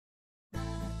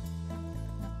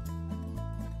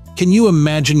Can you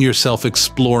imagine yourself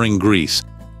exploring Greece,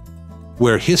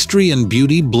 where history and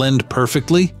beauty blend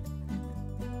perfectly?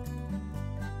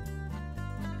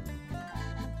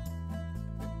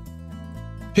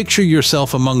 Picture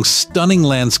yourself among stunning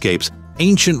landscapes,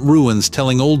 ancient ruins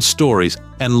telling old stories,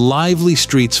 and lively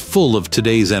streets full of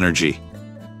today's energy.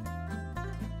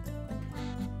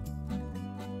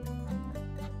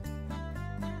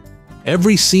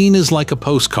 Every scene is like a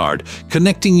postcard,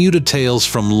 connecting you to tales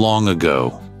from long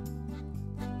ago.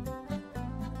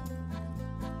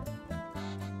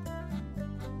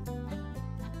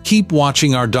 Keep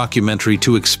watching our documentary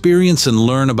to experience and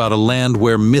learn about a land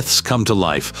where myths come to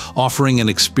life, offering an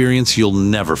experience you'll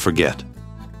never forget.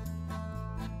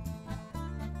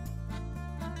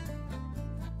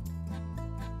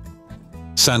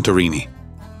 Santorini.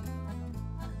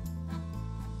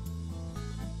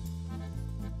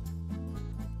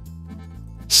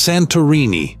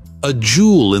 Santorini, a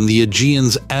jewel in the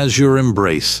Aegean's azure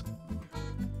embrace.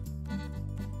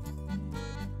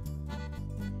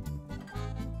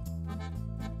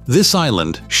 This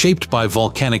island, shaped by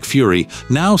volcanic fury,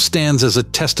 now stands as a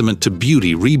testament to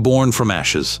beauty reborn from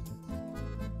ashes.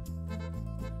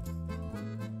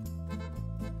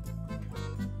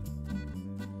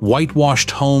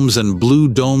 Whitewashed homes and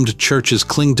blue-domed churches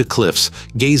cling to cliffs,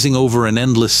 gazing over an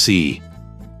endless sea.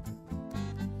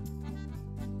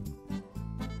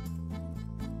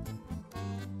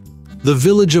 The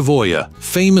village of Oia,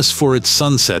 famous for its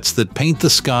sunsets that paint the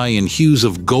sky in hues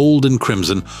of gold and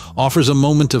crimson, offers a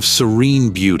moment of serene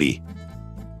beauty.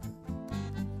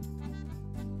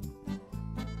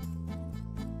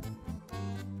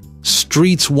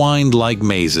 Streets wind like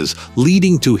mazes,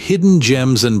 leading to hidden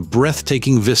gems and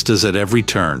breathtaking vistas at every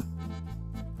turn.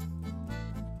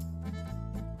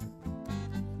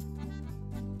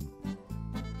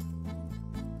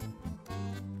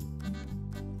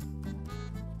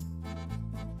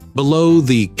 Below,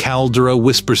 the caldera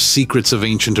whispers secrets of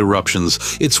ancient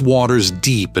eruptions, its waters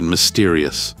deep and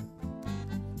mysterious.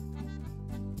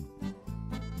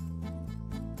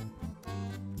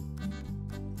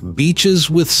 Beaches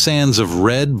with sands of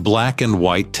red, black, and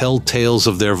white tell tales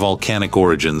of their volcanic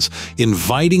origins,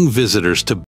 inviting visitors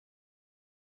to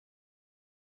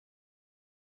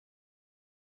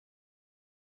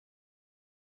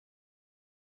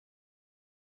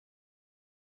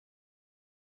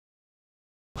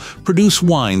produce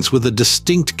wines with a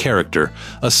distinct character,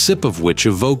 a sip of which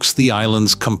evokes the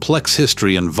island's complex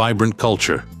history and vibrant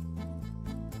culture.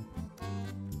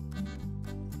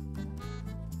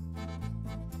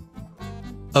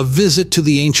 A visit to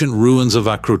the ancient ruins of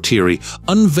Akrotiri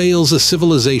unveils a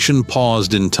civilization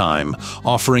paused in time,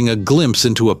 offering a glimpse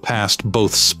into a past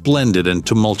both splendid and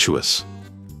tumultuous.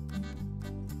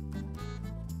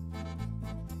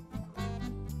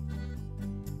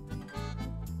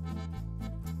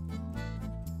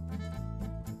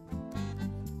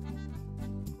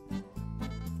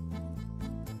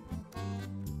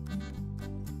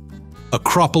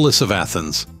 Acropolis of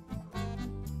Athens.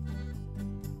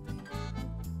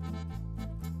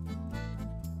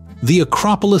 The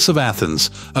Acropolis of Athens,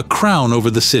 a crown over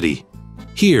the city.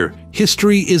 Here,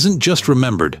 history isn't just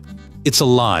remembered, it's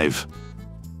alive.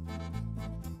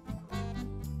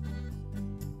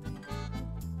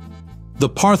 The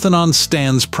Parthenon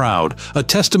stands proud, a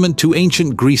testament to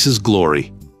ancient Greece's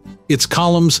glory. Its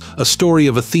columns, a story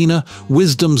of Athena,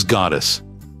 wisdom's goddess.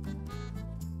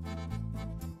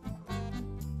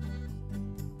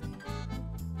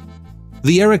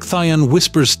 The Erechtheion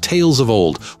whispers tales of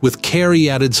old, with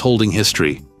caryatids holding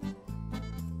history.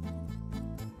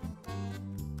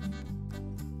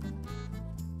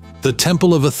 The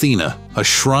Temple of Athena, a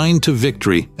shrine to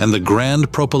victory, and the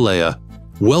Grand Propylaea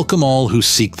welcome all who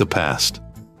seek the past.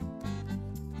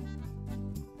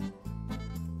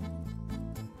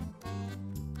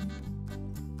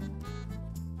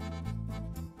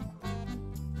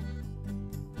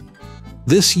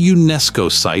 This UNESCO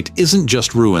site isn't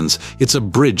just ruins, it's a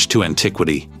bridge to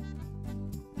antiquity.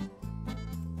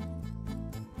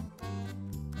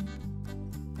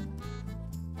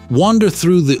 Wander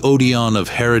through the Odeon of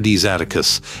Herodes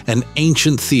Atticus, an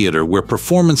ancient theater where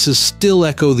performances still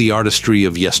echo the artistry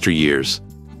of yesteryears.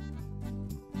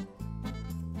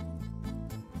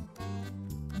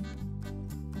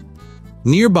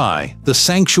 Nearby, the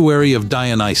sanctuary of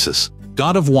Dionysus,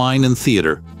 god of wine and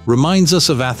theater, reminds us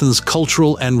of Athens'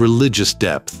 cultural and religious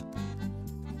depth.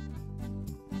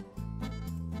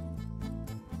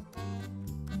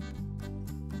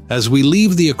 As we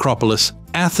leave the Acropolis,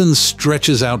 Athens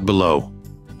stretches out below.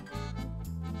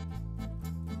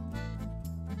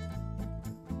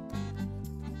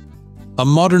 A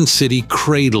modern city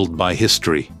cradled by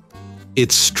history.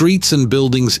 its streets and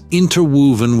buildings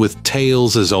interwoven with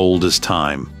tales as old as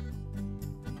time.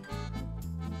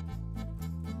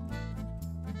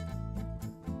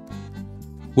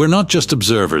 We're not just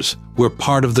observers, we're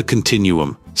part of the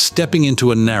continuum, stepping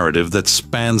into a narrative that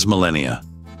spans millennia.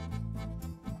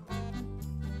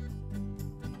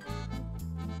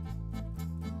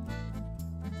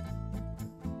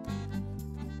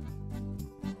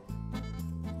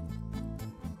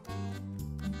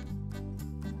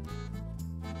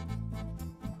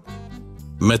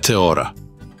 Meteora.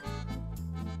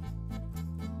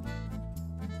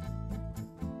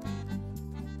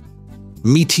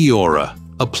 Meteora,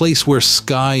 a place where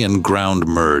sky and ground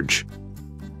merge.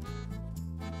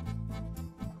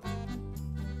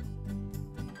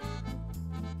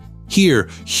 Here,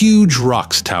 huge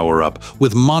rocks tower up,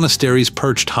 with monasteries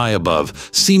perched high above,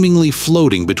 seemingly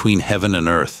floating between heaven and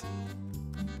earth.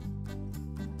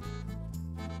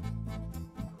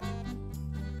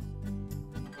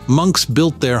 Monks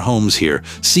built their homes here,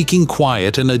 seeking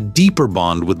quiet and a deeper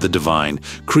bond with the divine,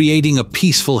 creating a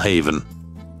peaceful haven.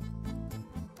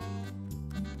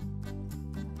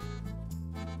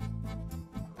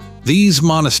 These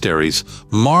monasteries,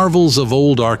 marvels of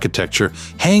old architecture,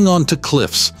 hang onto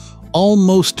cliffs,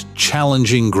 almost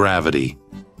challenging gravity.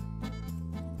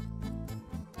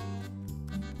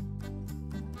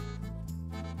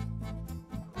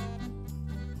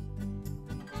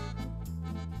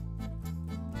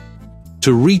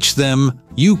 To reach them,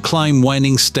 you climb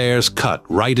winding stairs cut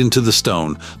right into the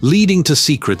stone, leading to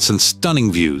secrets and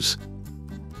stunning views.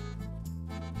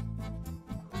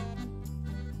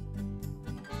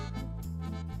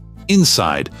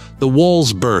 Inside, the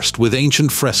walls burst with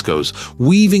ancient frescoes,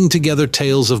 weaving together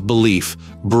tales of belief,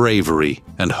 bravery,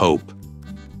 and hope.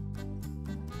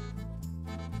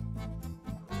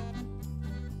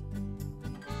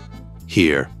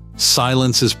 Here,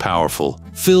 silence is powerful,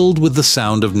 filled with the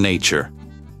sound of nature.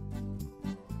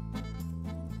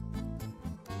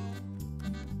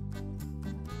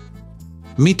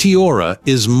 Meteora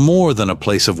is more than a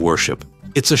place of worship.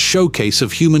 It's a showcase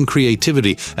of human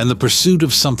creativity and the pursuit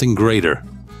of something greater.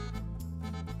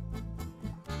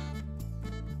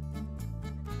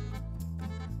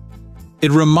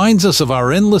 It reminds us of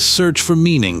our endless search for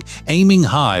meaning, aiming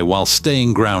high while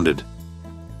staying grounded.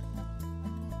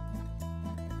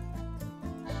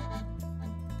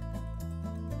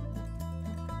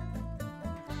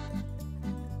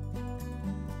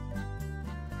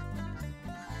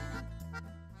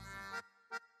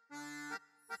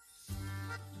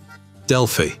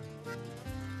 Delphi.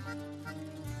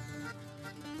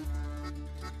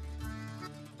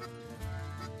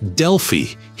 Delphi,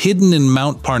 hidden in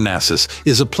Mount Parnassus,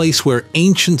 is a place where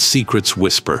ancient secrets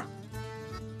whisper.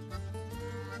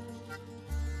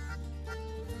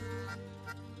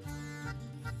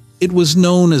 It was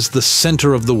known as the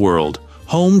center of the world,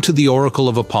 home to the oracle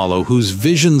of Apollo, whose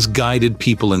visions guided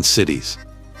people and cities.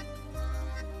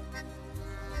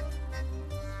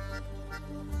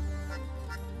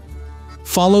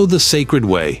 Follow the sacred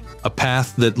way, a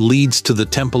path that leads to the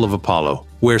temple of Apollo,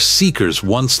 where seekers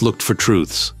once looked for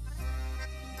truths.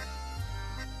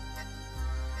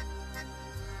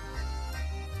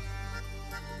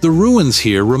 The ruins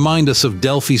here remind us of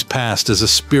Delphi's past as a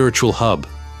spiritual hub.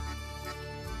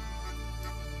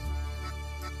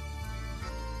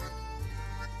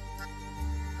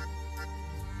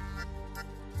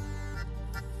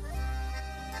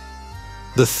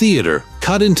 The theater,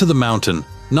 cut into the mountain,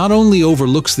 not only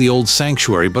overlooks the old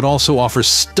sanctuary but also offers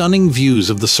stunning views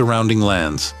of the surrounding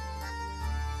lands.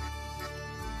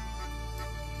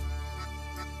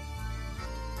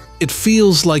 It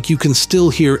feels like you can still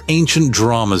hear ancient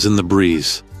dramas in the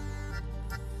breeze.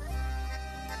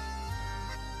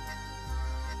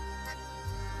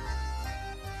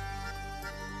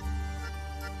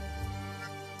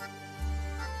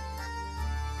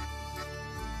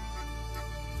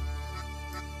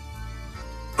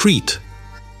 Crete.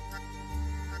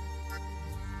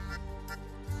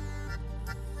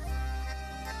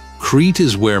 Crete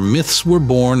is where myths were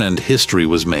born and history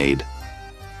was made.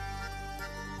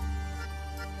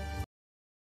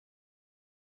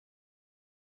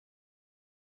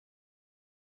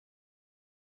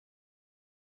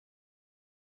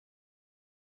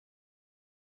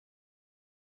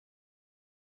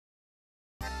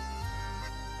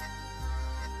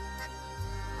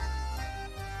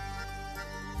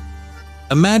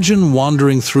 Imagine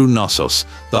wandering through Knossos,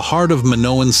 the heart of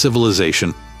Minoan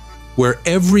civilization, where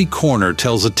every corner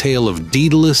tells a tale of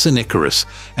Daedalus and Icarus,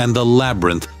 and the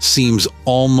labyrinth seems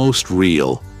almost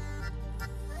real.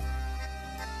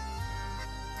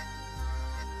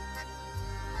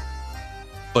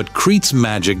 But Crete's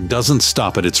magic doesn't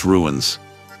stop at its ruins.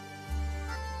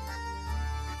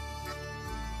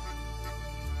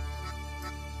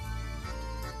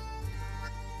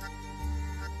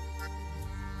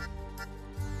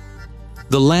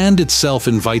 The land itself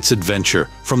invites adventure,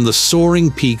 from the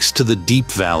soaring peaks to the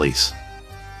deep valleys.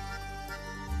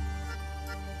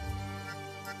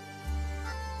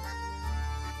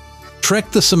 Trek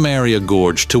the Samaria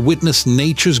Gorge to witness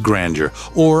nature's grandeur,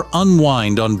 or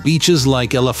unwind on beaches like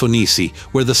Elafonisi,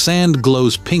 where the sand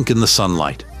glows pink in the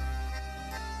sunlight.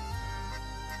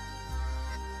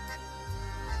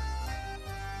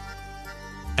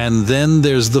 And then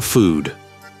there's the food.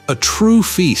 A true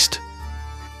feast.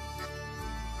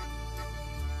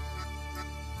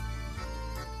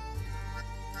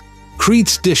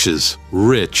 Crete's dishes,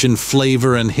 rich in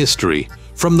flavor and history,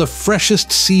 from the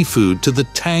freshest seafood to the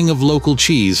tang of local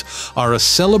cheese, are a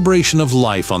celebration of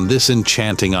life on this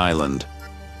enchanting island.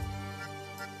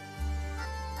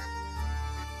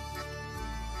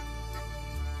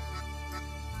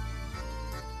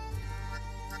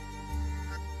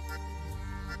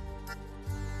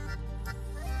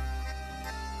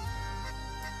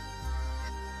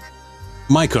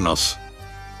 Mykonos.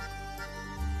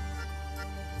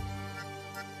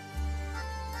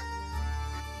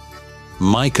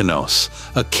 Mykonos,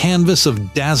 a canvas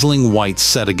of dazzling white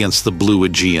set against the blue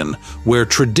Aegean, where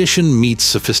tradition meets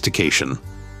sophistication.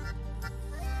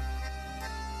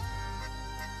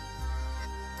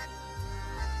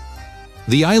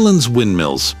 The island's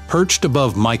windmills, perched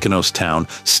above Mykonos town,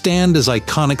 stand as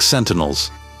iconic sentinels,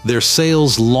 their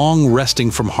sails long resting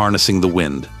from harnessing the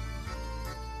wind.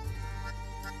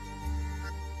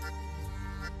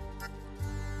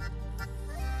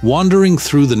 Wandering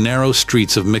through the narrow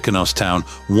streets of Mykonos town,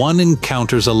 one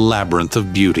encounters a labyrinth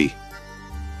of beauty.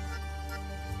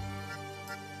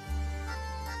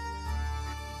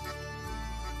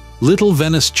 Little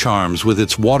Venice charms with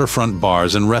its waterfront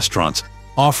bars and restaurants,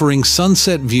 offering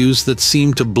sunset views that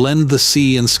seem to blend the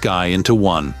sea and sky into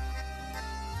one.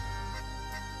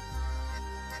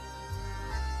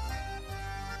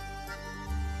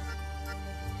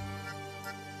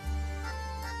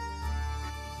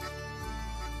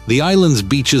 The island's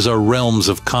beaches are realms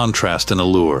of contrast and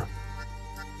allure.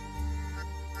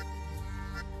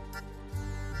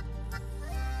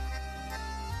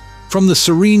 From the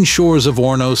serene shores of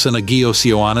Ornos and Agios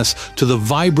Ioannis to the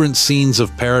vibrant scenes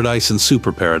of paradise and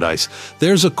super paradise,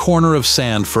 there's a corner of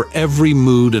sand for every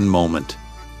mood and moment.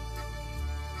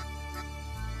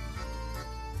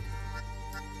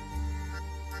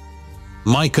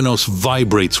 Mykonos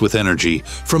vibrates with energy,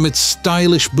 from its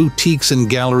stylish boutiques and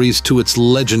galleries to its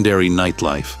legendary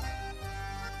nightlife.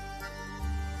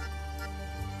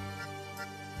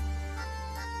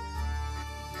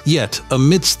 Yet,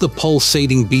 amidst the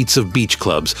pulsating beats of beach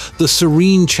clubs, the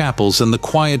serene chapels and the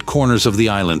quiet corners of the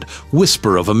island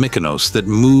whisper of a Mykonos that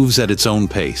moves at its own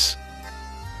pace.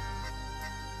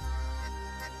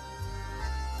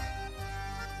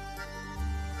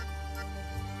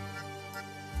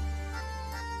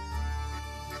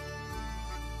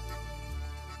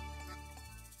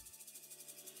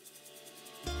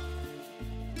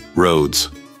 Rhodes.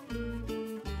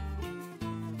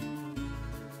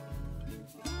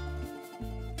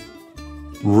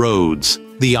 Rhodes,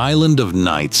 the island of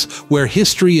nights, where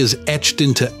history is etched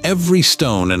into every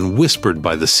stone and whispered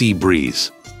by the sea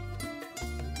breeze.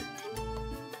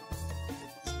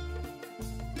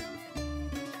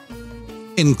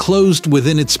 Enclosed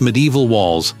within its medieval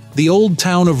walls, the old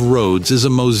town of Rhodes is a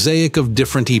mosaic of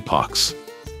different epochs.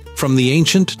 From the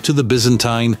ancient to the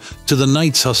Byzantine to the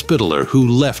Knights Hospitaller who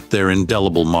left their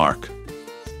indelible mark.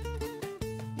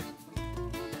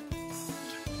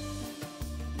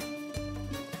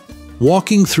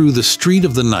 Walking through the Street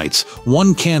of the Knights,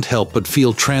 one can't help but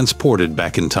feel transported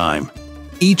back in time.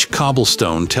 Each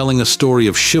cobblestone telling a story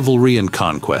of chivalry and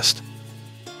conquest.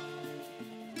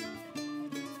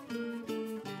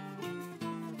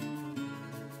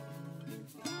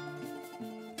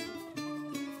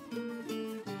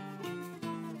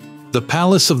 The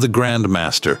Palace of the Grand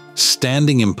Master,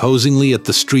 standing imposingly at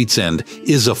the street's end,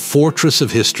 is a fortress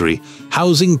of history,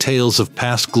 housing tales of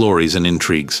past glories and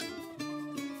intrigues.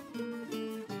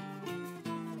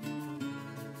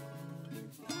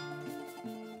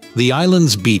 The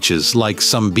island's beaches, like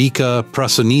Sambika,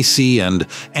 Prasonisi, and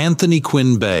Anthony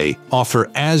Quinn Bay,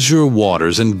 offer azure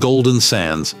waters and golden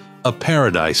sands, a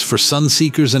paradise for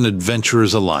sunseekers and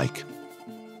adventurers alike.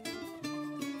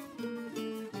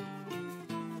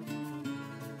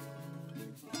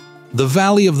 The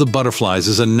Valley of the Butterflies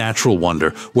is a natural wonder,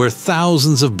 where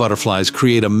thousands of butterflies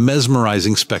create a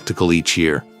mesmerizing spectacle each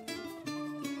year.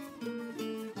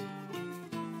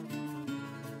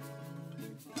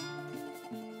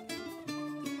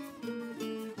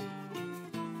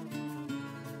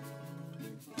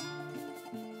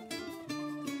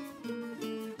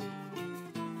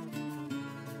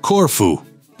 Corfu.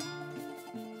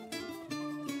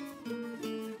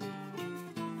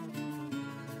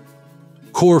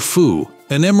 Corfu,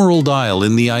 an emerald isle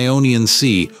in the Ionian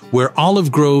Sea where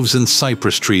olive groves and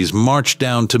cypress trees march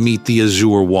down to meet the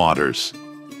azure waters.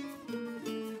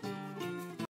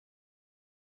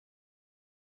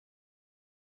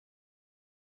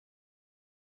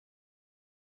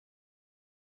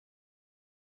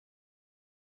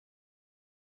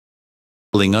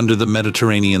 Under the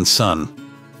Mediterranean sun.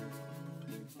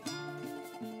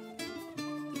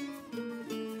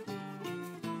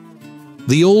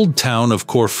 The old town of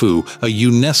Corfu, a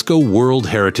UNESCO World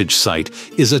Heritage Site,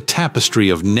 is a tapestry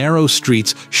of narrow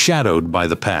streets shadowed by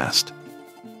the past.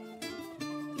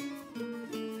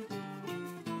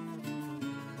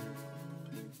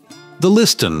 The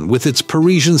Liston, with its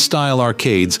Parisian-style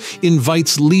arcades,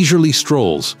 invites leisurely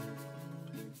strolls,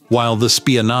 while the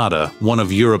Spianata, one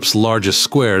of Europe's largest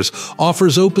squares,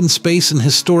 offers open space and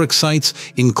historic sites,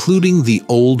 including the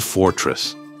Old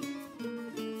Fortress.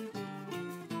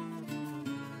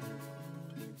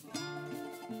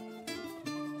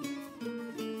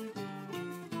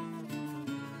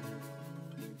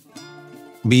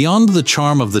 Beyond the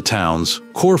charm of the towns,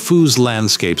 Corfu's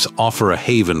landscapes offer a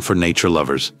haven for nature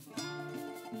lovers.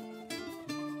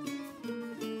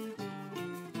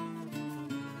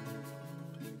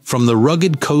 From the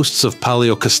rugged coasts of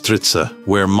Paleokastritsa,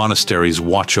 where monasteries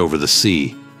watch over the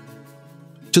sea,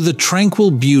 to the tranquil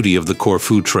beauty of the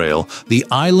Corfu Trail, the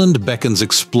island beckons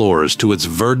explorers to its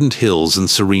verdant hills and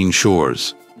serene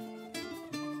shores.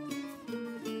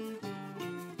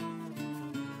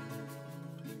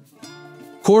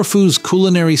 Corfu's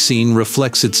culinary scene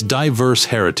reflects its diverse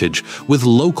heritage, with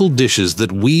local dishes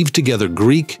that weave together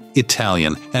Greek,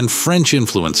 Italian, and French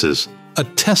influences, a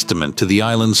testament to the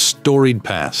island's storied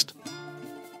past.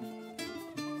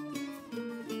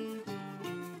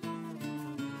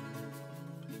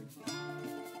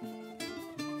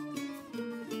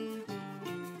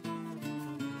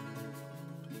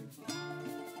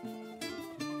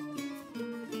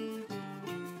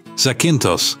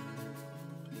 Zakynthos.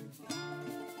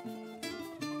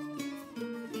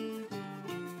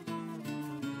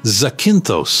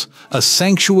 Zakynthos, a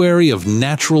sanctuary of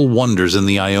natural wonders in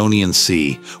the Ionian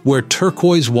Sea, where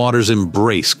turquoise waters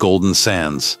embrace golden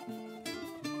sands.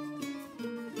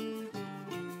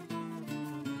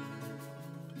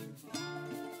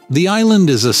 The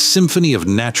island is a symphony of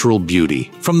natural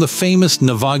beauty, from the famous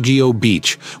Navaggio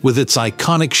beach with its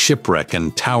iconic shipwreck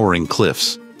and towering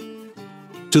cliffs,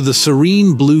 to the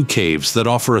serene blue caves that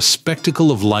offer a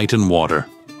spectacle of light and water.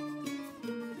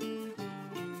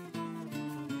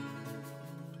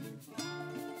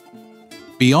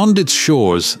 Beyond its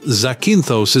shores,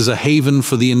 Zakynthos is a haven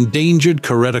for the endangered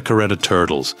caretta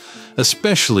turtles,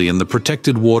 especially in the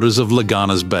protected waters of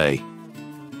Lagana's Bay.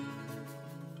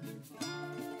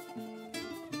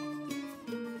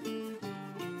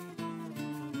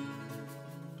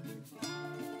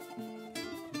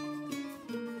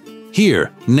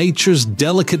 Here, nature's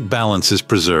delicate balance is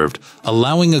preserved,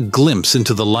 allowing a glimpse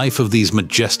into the life of these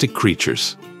majestic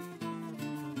creatures.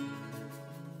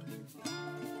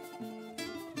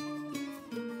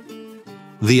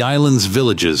 The island's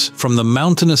villages, from the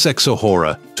mountainous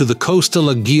Exohora to the coastal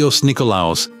Agios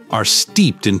Nikolaos, are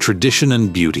steeped in tradition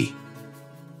and beauty.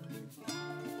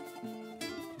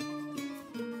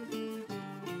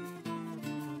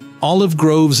 Olive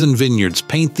groves and vineyards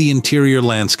paint the interior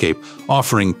landscape,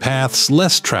 offering paths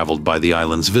less traveled by the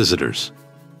island's visitors.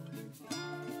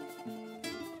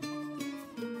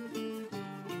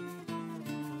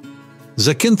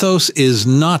 Zakynthos is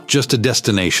not just a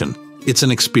destination, it's an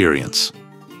experience.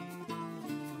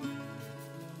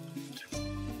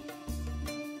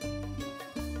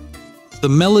 The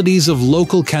melodies of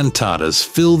local cantatas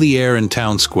fill the air in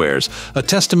town squares, a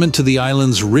testament to the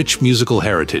island's rich musical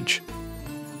heritage.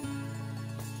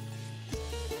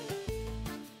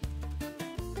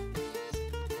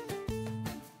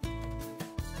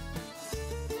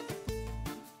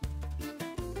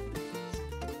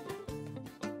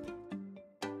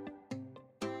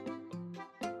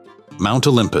 Mount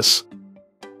Olympus.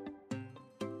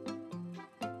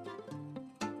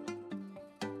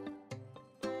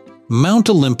 Mount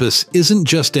Olympus isn't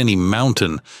just any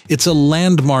mountain, it's a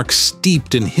landmark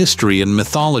steeped in history and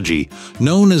mythology,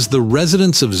 known as the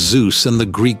residence of Zeus and the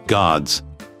Greek gods.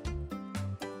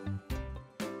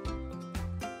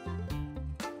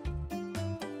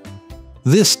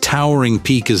 This towering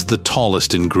peak is the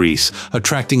tallest in Greece,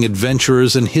 attracting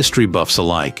adventurers and history buffs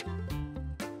alike.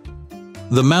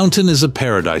 The mountain is a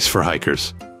paradise for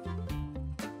hikers.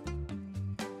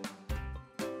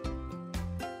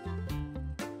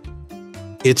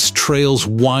 Its trails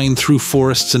wind through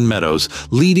forests and meadows,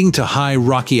 leading to high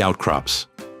rocky outcrops.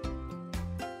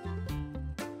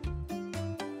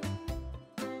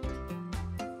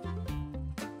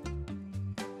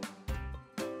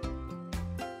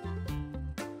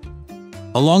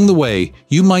 Along the way,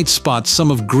 you might spot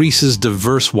some of Greece's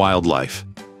diverse wildlife,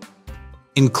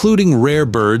 including rare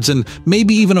birds and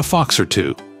maybe even a fox or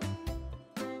two.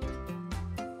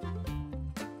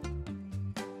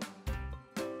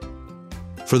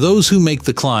 For those who make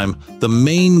the climb, the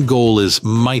main goal is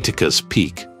Mytica's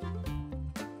Peak.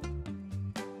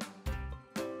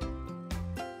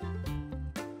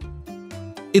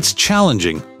 It's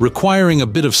challenging, requiring a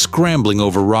bit of scrambling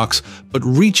over rocks, but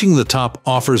reaching the top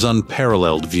offers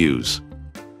unparalleled views.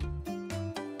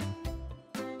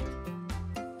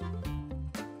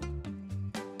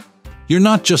 You're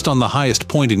not just on the highest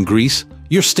point in Greece,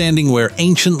 you're standing where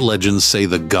ancient legends say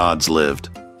the gods lived.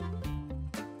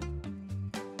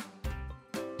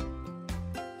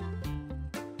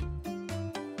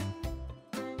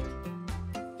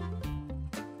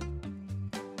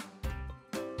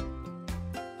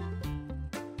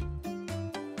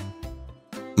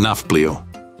 Nafplio.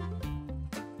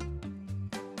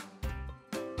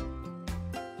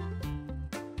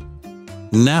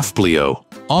 Nafplio,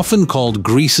 often called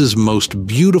Greece's most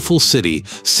beautiful city,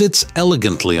 sits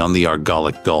elegantly on the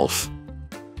Argolic Gulf.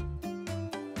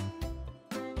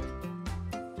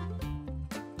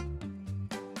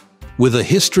 With a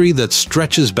history that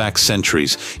stretches back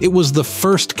centuries, it was the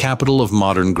first capital of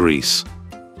modern Greece.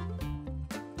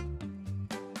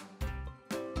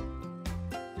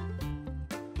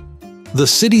 The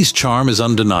city's charm is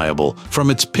undeniable, from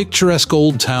its picturesque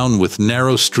old town with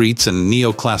narrow streets and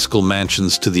neoclassical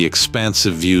mansions to the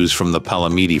expansive views from the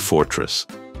Palamidi fortress.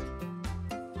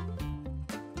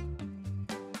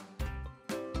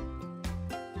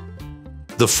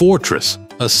 The fortress,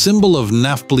 a symbol of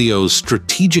Nafplio's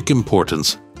strategic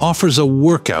importance, offers a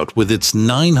workout with its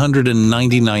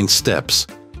 999 steps.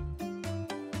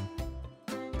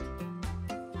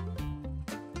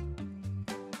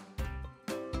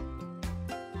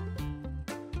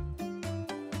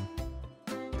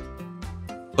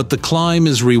 But the climb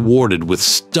is rewarded with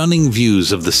stunning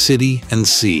views of the city and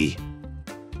sea.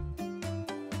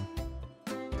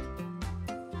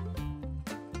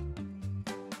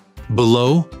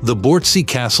 Below, the Bortzi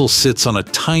Castle sits on a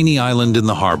tiny island in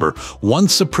the harbor,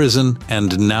 once a prison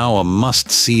and now a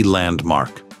must-see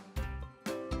landmark.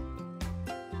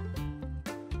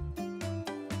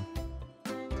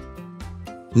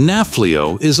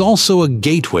 Nafplio is also a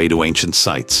gateway to ancient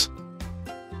sites.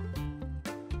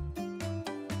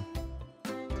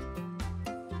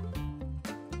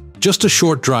 Just a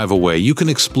short drive away, you can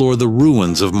explore the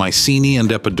ruins of Mycenae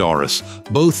and Epidaurus,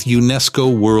 both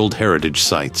UNESCO World Heritage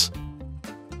Sites.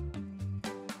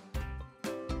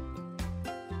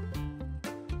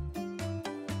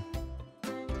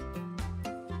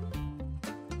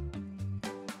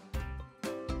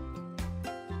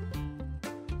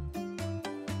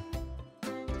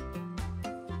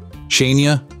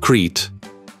 Chania, Crete.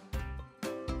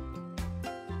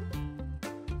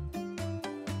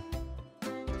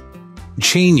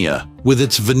 Chania, with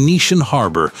its Venetian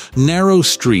harbor, narrow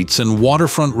streets and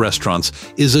waterfront restaurants,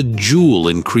 is a jewel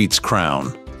in Crete's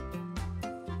crown.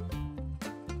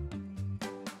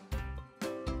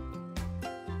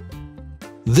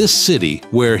 This city,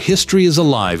 where history is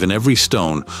alive in every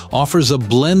stone, offers a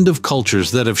blend of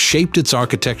cultures that have shaped its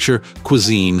architecture,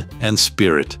 cuisine, and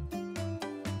spirit.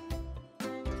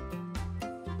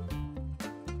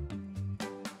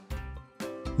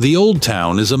 The Old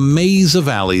Town is a maze of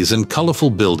alleys and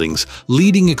colorful buildings,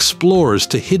 leading explorers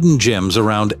to hidden gems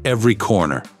around every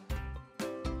corner.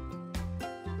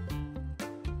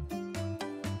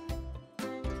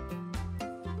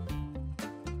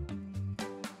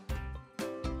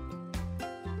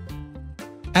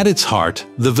 At its heart,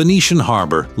 the Venetian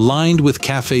harbor, lined with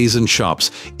cafes and shops,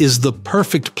 is the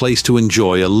perfect place to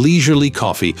enjoy a leisurely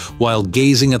coffee while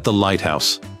gazing at the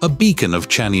lighthouse, a beacon of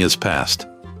Chania's past.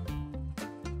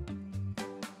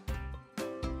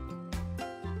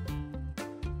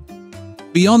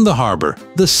 Beyond the harbor,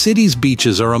 the city's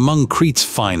beaches are among Crete's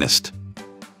finest.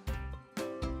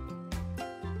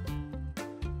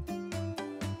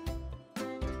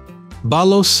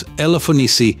 Balos,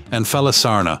 Elefonici, and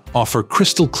Phalisarna offer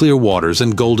crystal-clear waters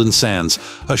and golden sands,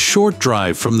 a short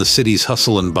drive from the city's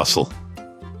hustle and bustle.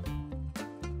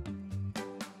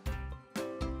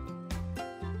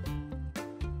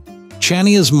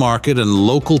 Chania's market and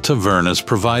local tavernas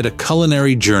provide a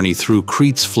culinary journey through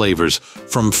Crete's flavors,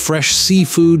 from fresh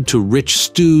seafood to rich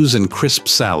stews and crisp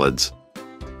salads.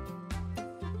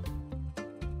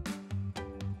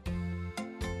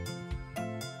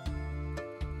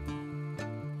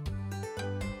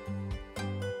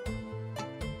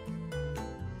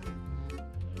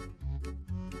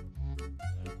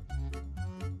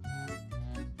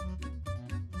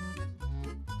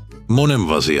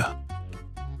 Monemvasia.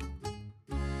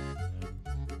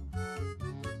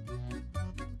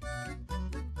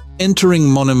 Entering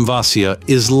Monemvasia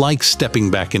is like stepping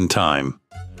back in time.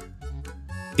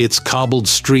 Its cobbled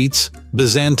streets,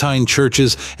 Byzantine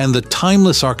churches, and the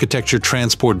timeless architecture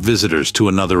transport visitors to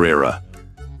another era.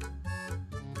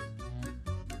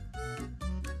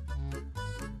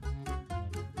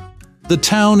 The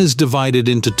town is divided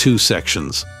into two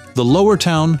sections: the lower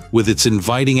town, with its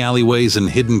inviting alleyways and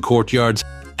hidden courtyards,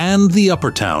 and the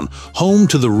upper town, home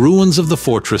to the ruins of the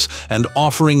fortress and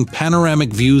offering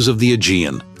panoramic views of the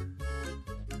Aegean.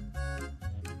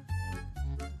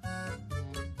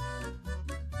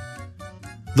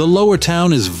 The lower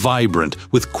town is vibrant,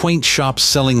 with quaint shops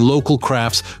selling local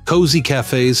crafts, cozy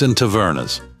cafes, and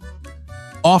tavernas,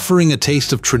 offering a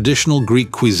taste of traditional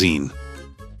Greek cuisine.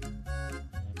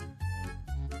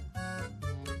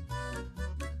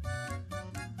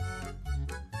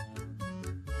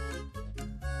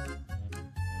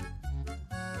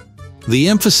 The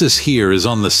emphasis here is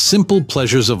on the simple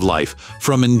pleasures of life,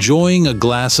 from enjoying a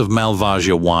glass of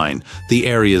Malvasia wine, the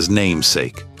area's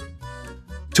namesake,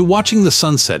 to watching the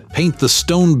sunset paint the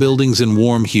stone buildings in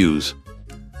warm hues.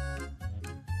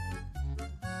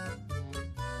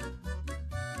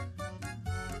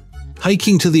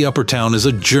 Hiking to the upper town is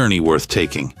a journey worth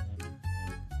taking.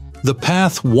 The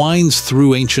path winds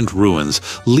through ancient ruins,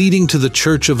 leading to the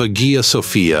church of Hagia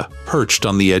Sophia, perched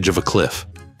on the edge of a cliff.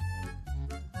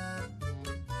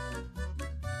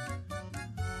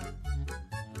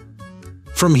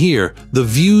 From here, the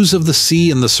views of the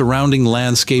sea and the surrounding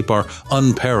landscape are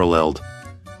unparalleled.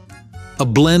 A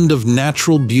blend of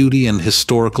natural beauty and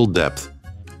historical depth.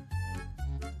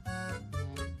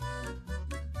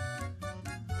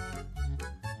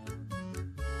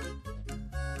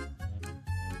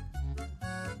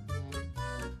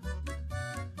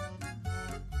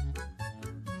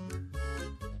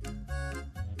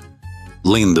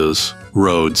 Lindos,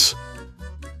 Rhodes.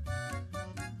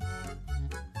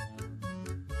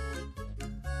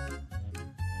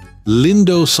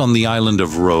 Lindos on the island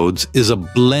of Rhodes is a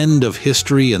blend of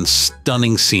history and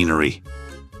stunning scenery.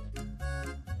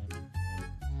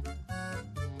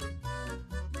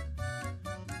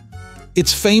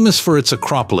 It's famous for its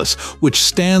Acropolis, which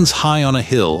stands high on a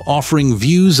hill, offering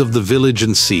views of the village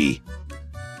and sea.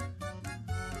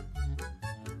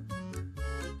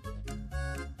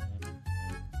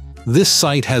 This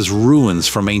site has ruins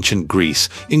from ancient Greece,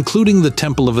 including the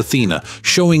Temple of Athena,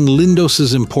 showing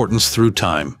Lindos's importance through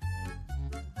time.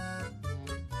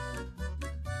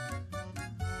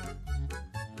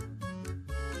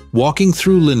 Walking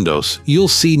through Lindos, you'll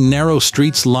see narrow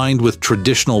streets lined with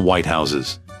traditional white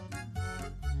houses.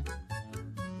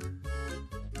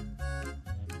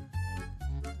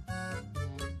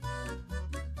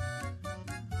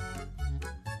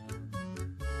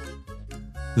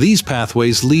 These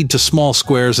pathways lead to small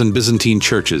squares and Byzantine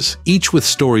churches, each with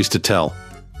stories to tell.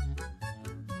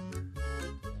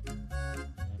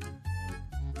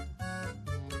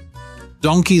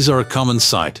 Donkeys are a common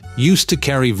sight, used to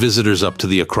carry visitors up to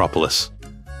the Acropolis.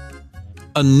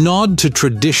 A nod to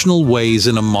traditional ways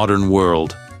in a modern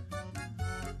world.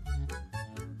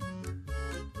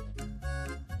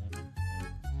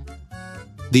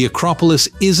 The Acropolis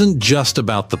isn't just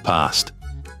about the past.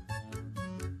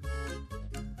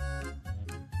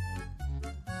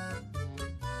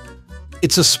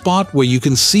 It's a spot where you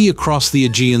can see across the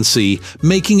Aegean Sea,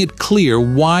 making it clear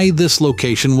why this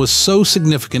location was so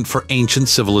significant for ancient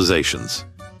civilizations.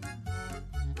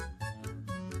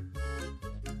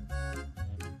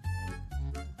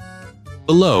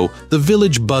 Below, the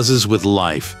village buzzes with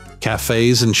life,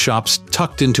 cafes and shops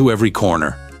tucked into every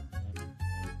corner.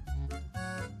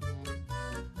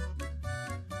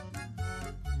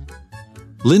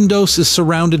 Lindos is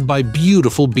surrounded by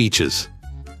beautiful beaches.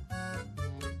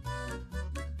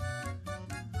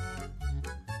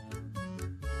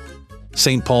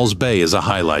 St. Paul's Bay is a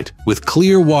highlight, with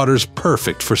clear waters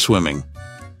perfect for swimming.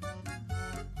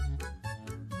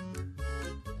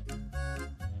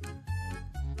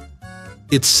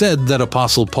 It's said that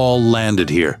Apostle Paul landed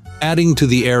here, adding to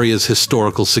the area's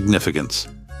historical significance.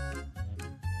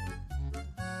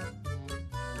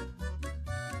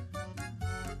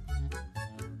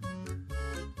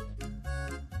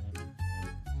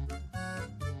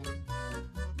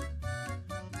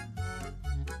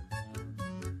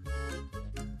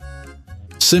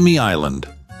 Simi Island.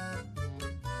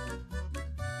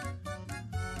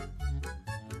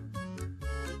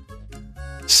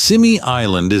 Simi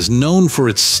Island is known for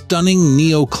its stunning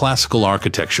neoclassical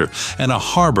architecture and a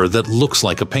harbor that looks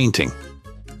like a painting.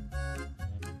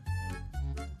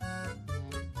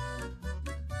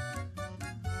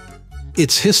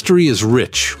 Its history is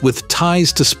rich, with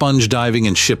ties to sponge diving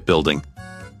and shipbuilding.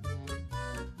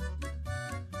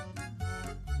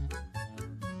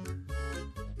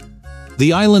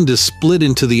 The island is split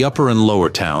into the upper and lower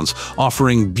towns,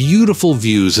 offering beautiful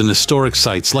views and historic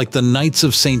sites like the Knights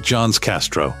of St. John's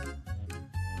Castro.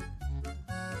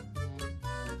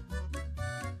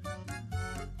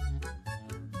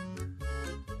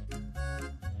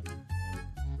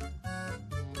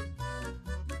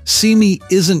 Simi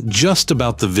isn't just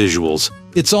about the visuals,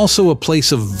 it's also a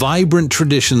place of vibrant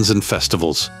traditions and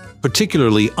festivals,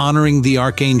 particularly honoring the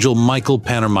Archangel Michael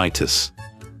Panormitis.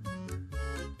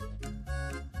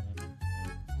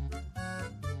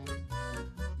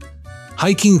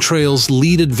 Hiking trails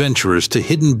lead adventurers to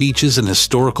hidden beaches and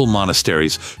historical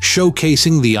monasteries,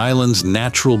 showcasing the island's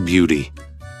natural beauty.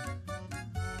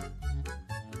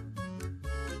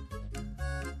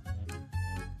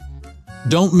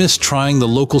 Don't miss trying the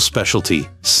local specialty,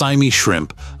 Simi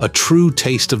shrimp, a true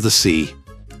taste of the sea.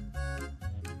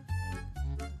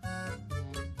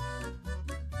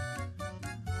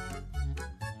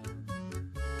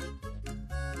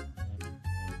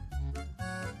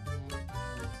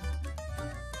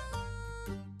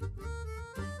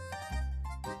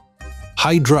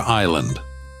 Hydra Island.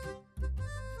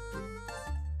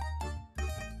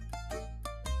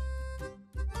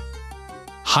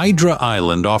 Hydra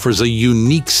Island offers a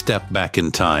unique step back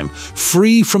in time,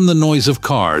 free from the noise of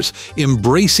cars,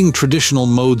 embracing traditional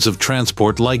modes of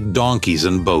transport like donkeys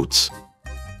and boats.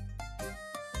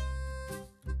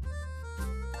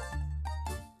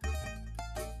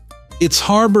 Its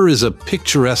harbor is a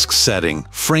picturesque setting,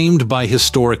 framed by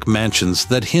historic mansions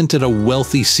that hint at a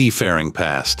wealthy seafaring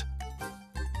past.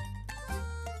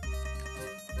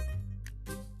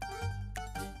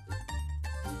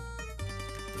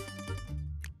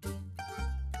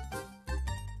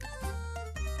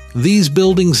 These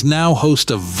buildings now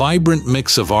host a vibrant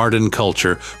mix of art and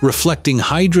culture, reflecting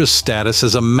Hydra's status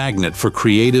as a magnet for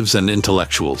creatives and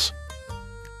intellectuals.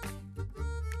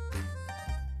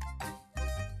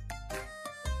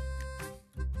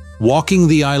 Walking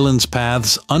the island's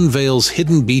paths unveils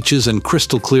hidden beaches and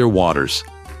crystal-clear waters,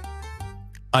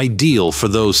 ideal for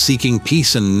those seeking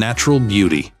peace and natural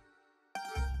beauty.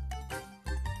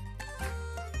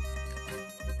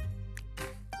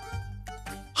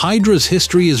 Hydra's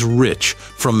history is rich,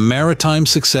 from maritime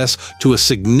success to a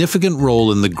significant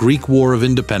role in the Greek War of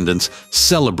Independence,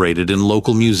 celebrated in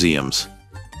local museums.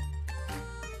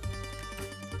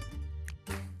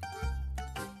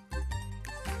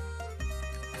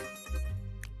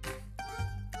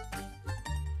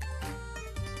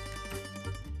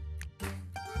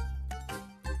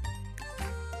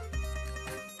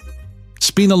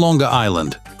 Spinalonga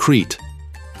Island, Crete.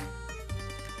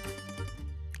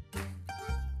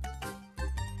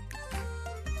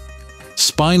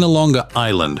 Spinalonga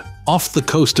Island, off the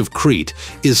coast of Crete,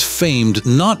 is famed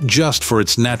not just for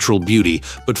its natural beauty,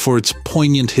 but for its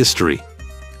poignant history.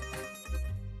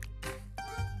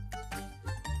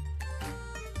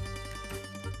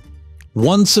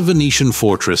 Once a Venetian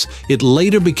fortress, it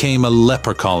later became a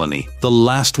leper colony, the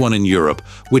last one in Europe,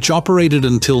 which operated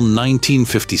until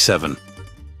 1957.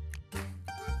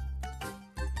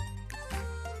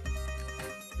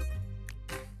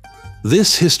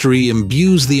 This history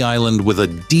imbues the island with a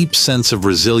deep sense of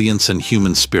resilience and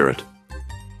human spirit.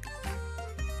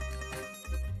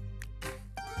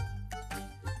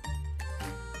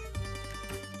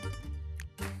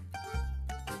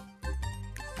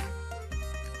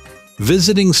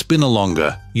 Visiting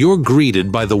Spinalonga, you're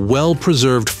greeted by the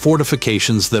well-preserved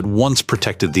fortifications that once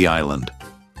protected the island.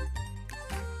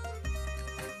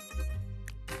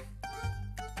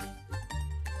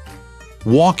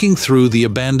 Walking through the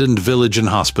abandoned village and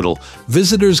hospital,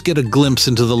 visitors get a glimpse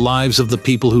into the lives of the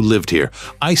people who lived here,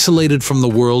 isolated from the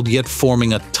world yet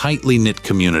forming a tightly knit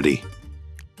community.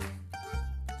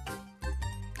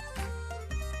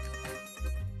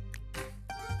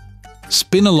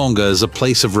 Spinalonga is a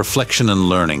place of reflection and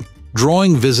learning,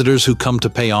 drawing visitors who come to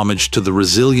pay homage to the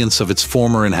resilience of its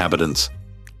former inhabitants.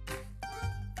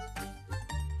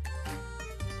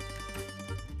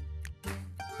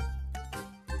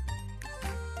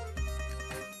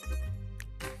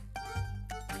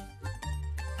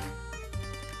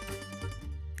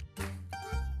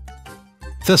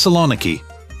 Thessaloniki.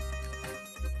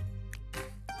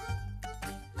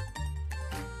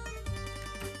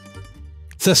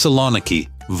 Thessaloniki,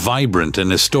 vibrant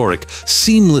and historic,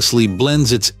 seamlessly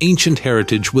blends its ancient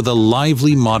heritage with a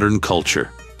lively modern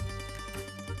culture.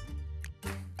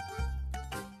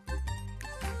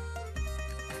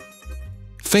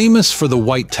 Famous for the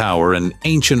White Tower and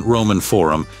ancient Roman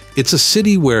Forum, It's a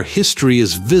city where history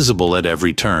is visible at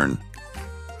every turn.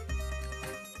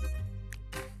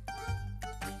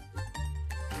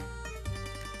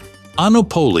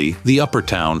 Anopoli, the upper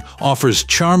town, offers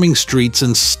charming streets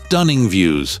and stunning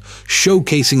views,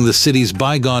 showcasing the city's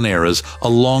bygone eras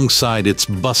alongside its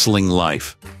bustling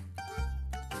life.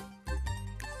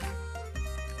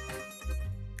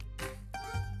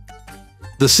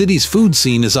 The city's food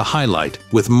scene is a highlight,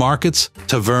 with markets,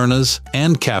 tavernas,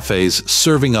 and cafes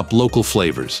serving up local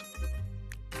flavors.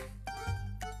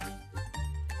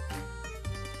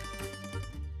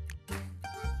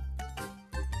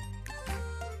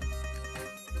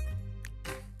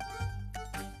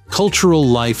 Cultural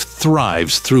life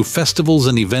thrives through festivals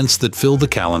and events that fill the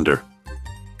calendar.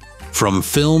 From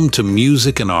film to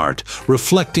music and art,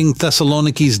 reflecting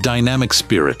Thessaloniki's dynamic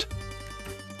spirit.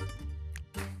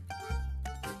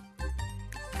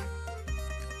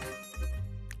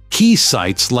 Key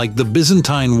sites like the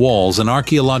Byzantine walls and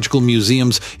archaeological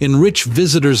museums enrich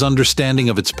visitors' understanding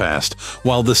of its past,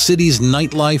 while the city's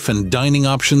nightlife and dining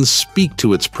options speak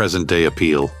to its present-day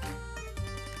appeal.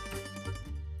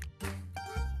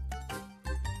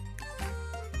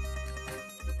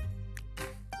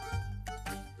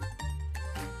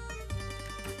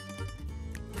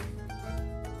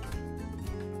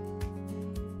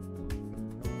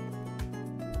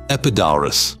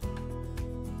 Epidaurus.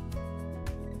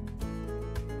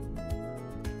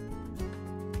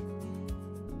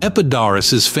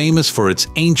 Epidaurus is famous for its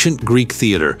ancient Greek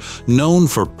theater, known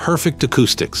for perfect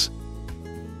acoustics.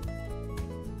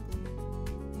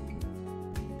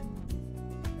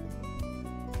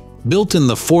 Built in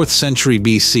the 4th century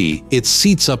BC, it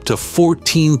seats up to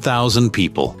 14,000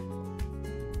 people.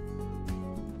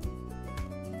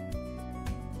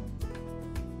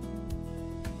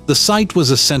 The site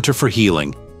was a center for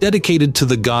healing, dedicated to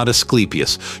the god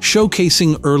Asclepius,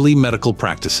 showcasing early medical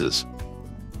practices.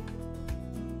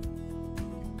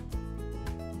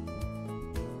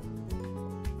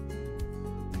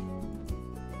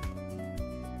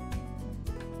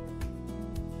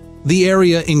 The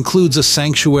area includes a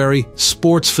sanctuary,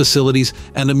 sports facilities,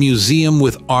 and a museum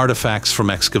with artifacts from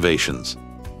excavations.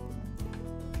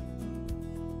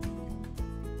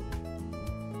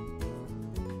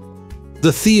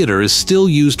 The theater is still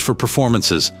used for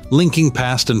performances, linking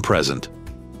past and present.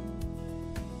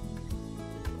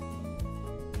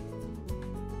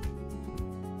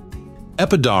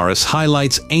 Epidaurus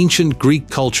highlights ancient Greek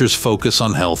culture's focus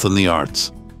on health and the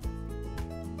arts.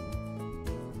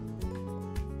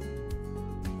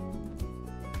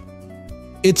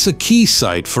 It's a key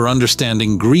site for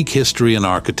understanding Greek history and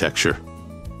architecture.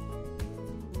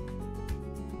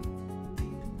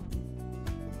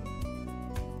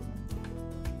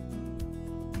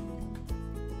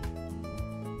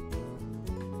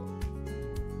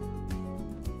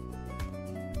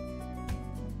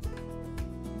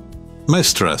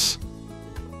 Maestras.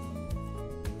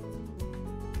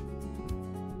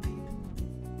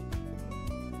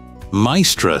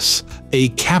 Maestras, a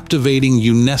captivating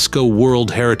UNESCO World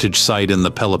Heritage Site in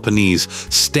the Peloponnese,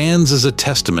 stands as a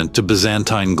testament to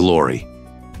Byzantine glory.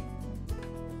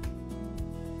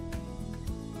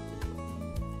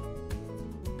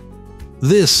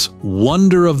 This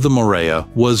wonder of the Morea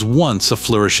was once a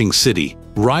flourishing city,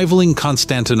 rivaling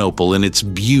Constantinople in its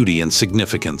beauty and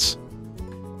significance.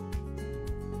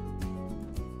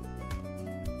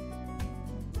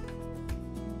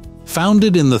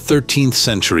 Founded in the 13th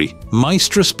century,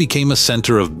 Maestras became a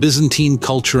center of Byzantine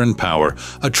culture and power,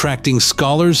 attracting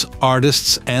scholars,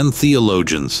 artists, and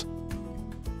theologians.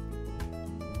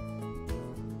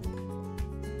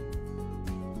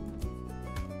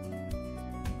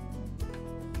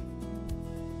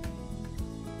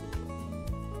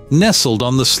 Nestled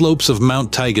on the slopes of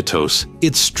Mount Taygetos,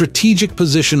 its strategic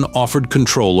position offered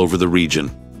control over the region.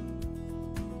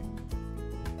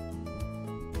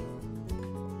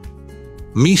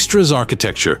 Maestras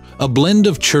architecture, a blend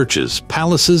of churches,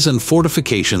 palaces, and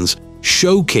fortifications,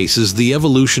 showcases the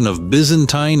evolution of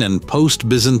Byzantine and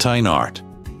post-Byzantine art.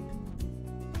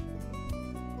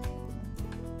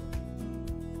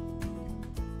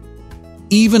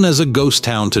 Even as a ghost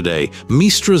town today,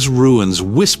 Maestras ruins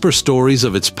whisper stories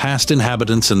of its past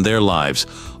inhabitants and their lives,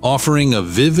 offering a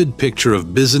vivid picture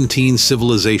of Byzantine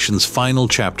civilization's final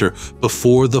chapter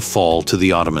before the fall to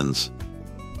the Ottomans.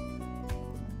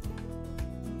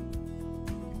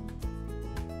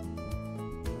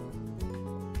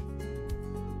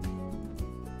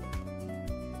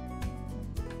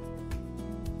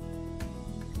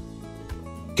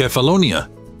 Kefalonia.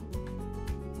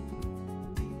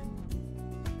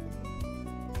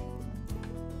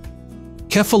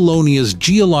 Kefalonia's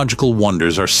geological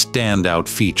wonders are standout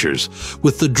features,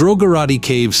 with the Drogarati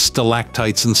caves'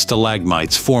 stalactites and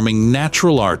stalagmites forming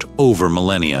natural art over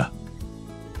millennia.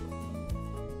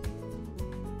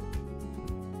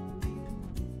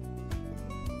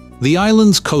 The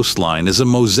island's coastline is a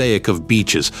mosaic of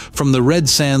beaches, from the red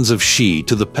sands of She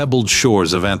to the pebbled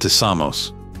shores of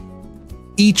Antisamos,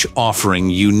 each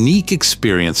offering unique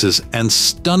experiences and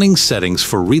stunning settings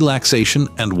for relaxation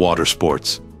and water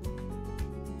sports.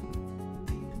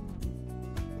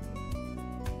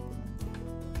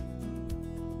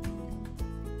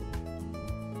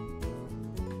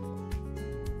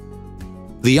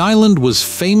 The island was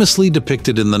famously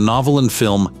depicted in the novel and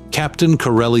film Captain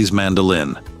Corelli's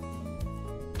Mandolin,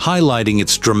 highlighting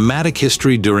its dramatic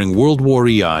history during World War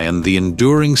II and the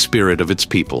enduring spirit of its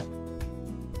people.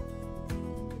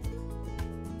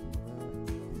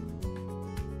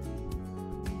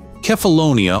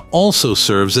 Kefalonia also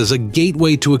serves as a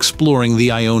gateway to exploring the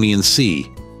Ionian Sea,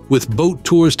 with boat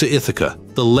tours to Ithaca,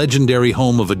 the legendary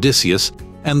home of Odysseus,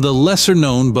 and the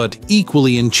lesser-known but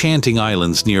equally enchanting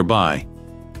islands nearby.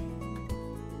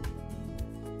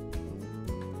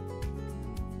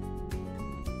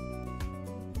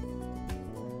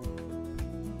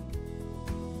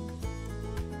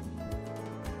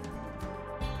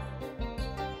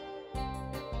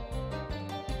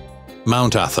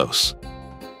 Mount Athos.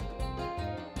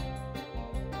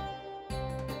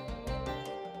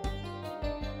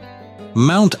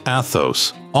 Mount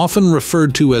Athos, often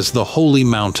referred to as the Holy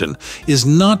Mountain, is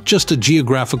not just a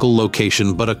geographical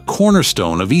location but a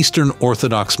cornerstone of Eastern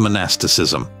Orthodox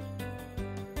monasticism.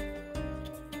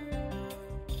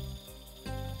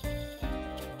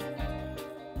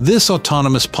 This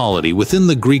autonomous polity within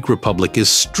the Greek Republic is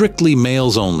strictly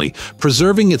males-only,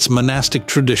 preserving its monastic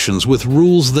traditions with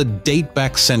rules that date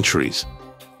back centuries.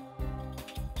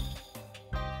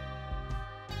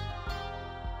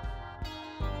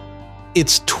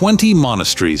 Its 20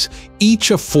 monasteries,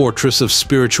 each a fortress of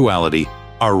spirituality,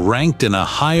 are ranked in a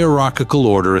hierarchical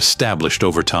order established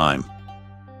over time.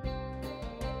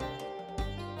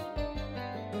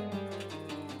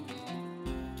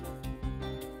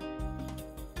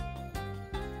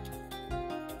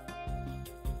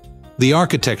 The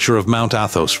architecture of Mount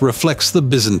Athos reflects the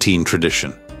Byzantine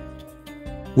tradition,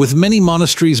 with many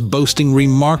monasteries boasting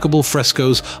remarkable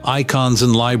frescoes, icons,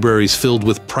 and libraries filled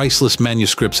with priceless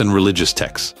manuscripts and religious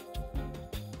texts,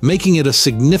 making it a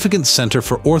significant center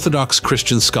for Orthodox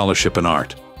Christian scholarship and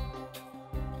art.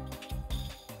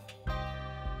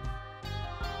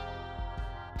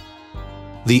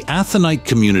 The Athonite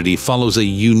community follows a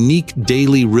unique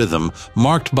daily rhythm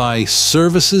marked by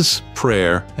services,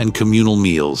 prayer, and communal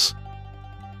meals.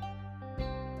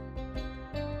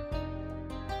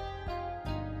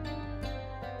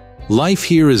 Life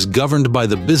here is governed by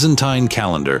the Byzantine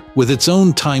calendar, with its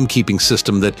own timekeeping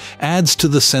system that adds to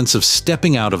the sense of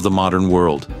stepping out of the modern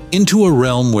world, into a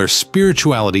realm where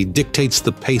spirituality dictates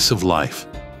the pace of life.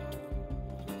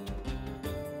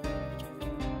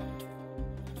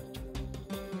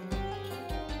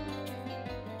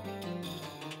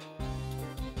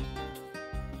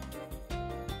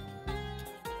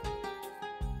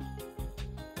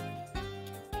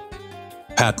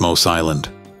 Patmos Island.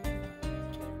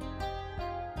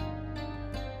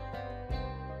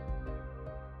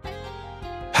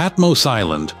 Patmos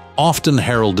Island, often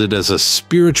heralded as a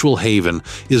spiritual haven,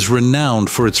 is renowned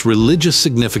for its religious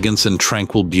significance and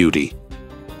tranquil beauty.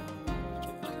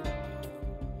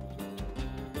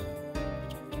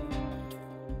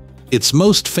 It's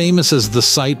most famous as the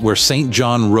site where St.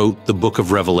 John wrote the Book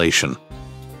of Revelation.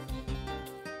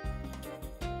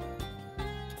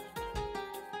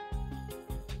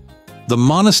 The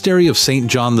Monastery of St.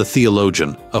 John the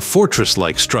Theologian, a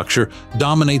fortress-like structure,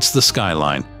 dominates the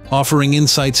skyline, offering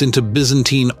insights into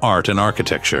Byzantine art and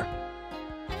architecture.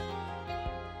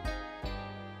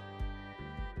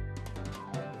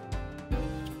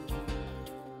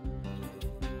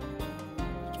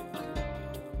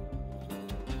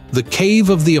 The Cave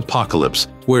of the Apocalypse,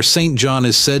 where St. John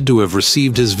is said to have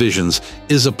received his visions,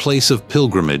 is a place of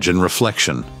pilgrimage and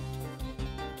reflection.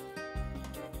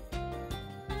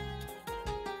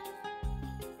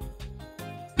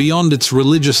 Beyond its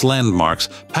religious landmarks,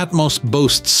 Patmos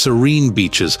boasts serene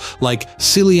beaches like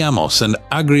Siliamos and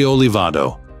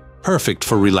Agriolivado, perfect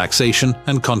for relaxation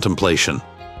and contemplation.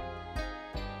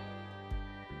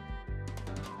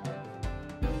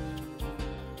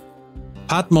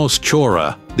 Patmos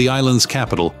Chora, the island's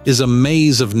capital, is a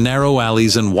maze of narrow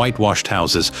alleys and whitewashed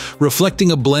houses,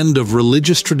 reflecting a blend of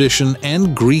religious tradition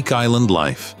and Greek island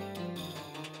life.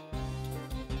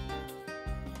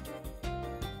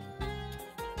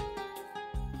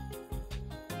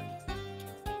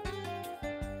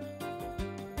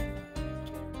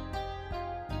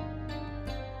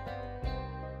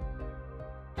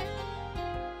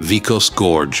 Vikos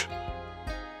Gorge.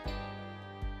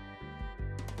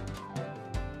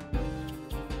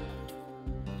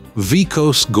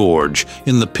 Vikos Gorge,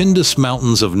 in the Pindus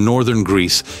Mountains of northern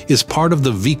Greece, is part of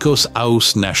the Vikos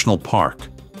Aous National Park.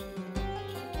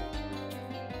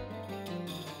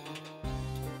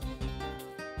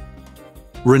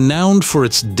 Renowned for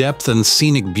its depth and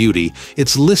scenic beauty,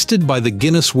 it's listed by the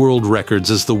Guinness World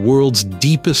Records as the world's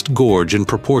deepest gorge in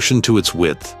proportion to its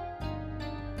width.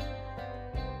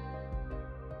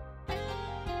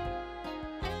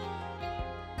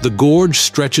 The gorge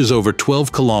stretches over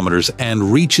 12 kilometers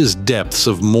and reaches depths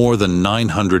of more than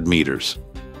 900 meters.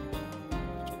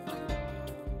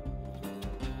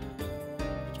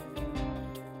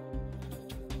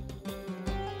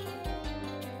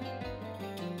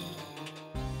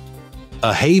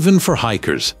 A haven for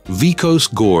hikers,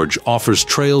 Vikos Gorge offers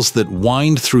trails that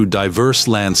wind through diverse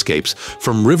landscapes,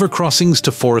 from river crossings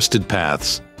to forested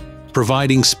paths,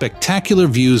 providing spectacular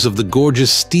views of the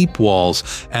gorge's steep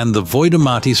walls and the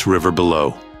Voidomatis River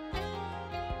below.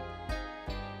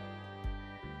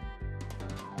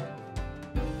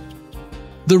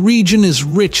 The region is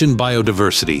rich in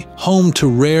biodiversity, home to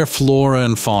rare flora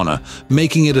and fauna,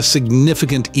 making it a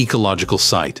significant ecological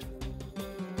site.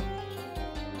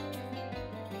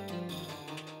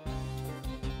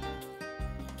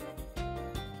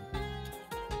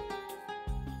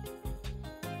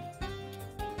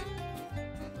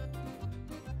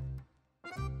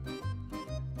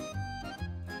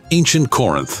 Ancient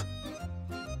Corinth.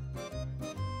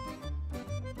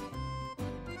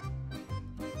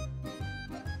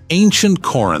 Ancient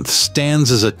Corinth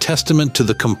stands as a testament to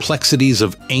the complexities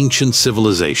of ancient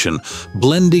civilization,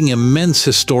 blending immense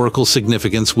historical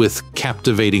significance with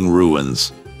captivating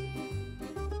ruins.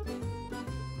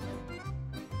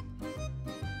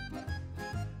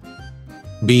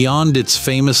 Beyond its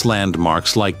famous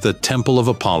landmarks like the Temple of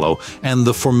Apollo and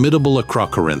the formidable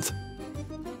Acrocorinth,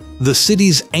 the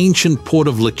city's ancient port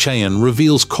of Lycaon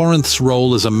reveals Corinth's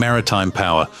role as a maritime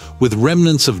power, with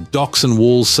remnants of docks and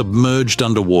walls submerged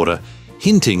underwater,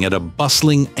 hinting at a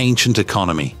bustling ancient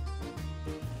economy.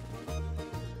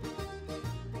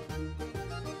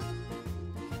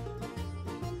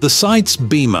 The site's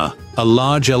bema, a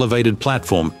large elevated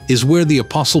platform, is where the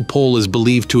Apostle Paul is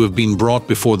believed to have been brought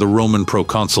before the Roman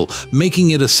proconsul, making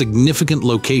it a significant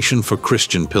location for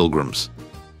Christian pilgrims.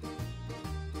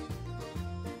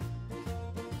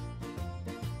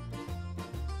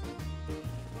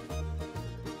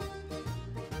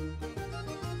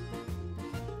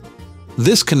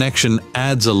 This connection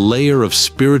adds a layer of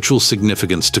spiritual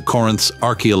significance to Corinth's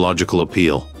archaeological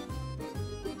appeal.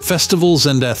 Festivals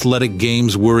and athletic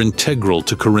games were integral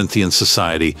to Corinthian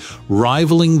society,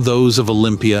 rivaling those of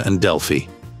Olympia and Delphi.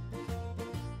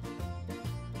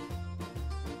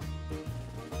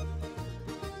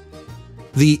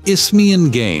 The Isthmian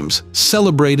Games,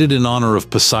 celebrated in honor of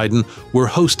Poseidon, were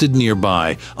hosted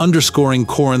nearby, underscoring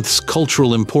Corinth's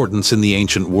cultural importance in the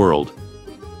ancient world.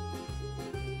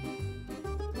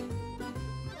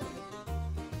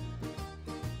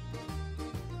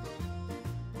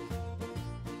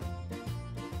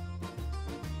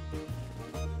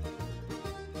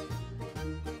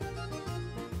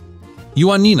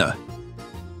 Ioannina.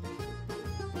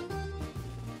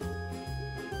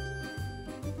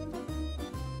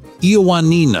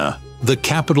 Ioannina, the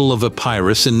capital of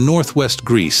Epirus in northwest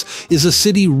Greece, is a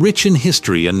city rich in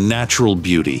history and natural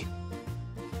beauty.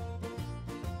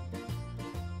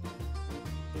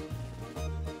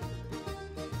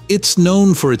 It's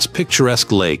known for its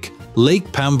picturesque lake, Lake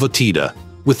Pamvotida,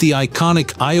 with the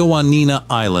iconic Ioannina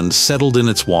Island settled in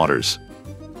its waters.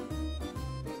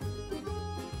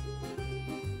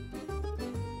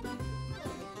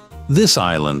 This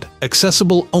island,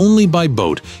 accessible only by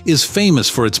boat, is famous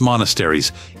for its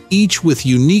monasteries, each with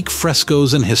unique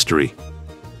frescoes and history.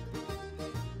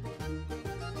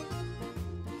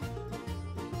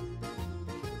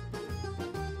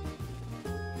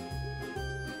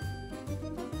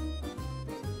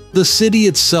 The city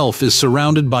itself is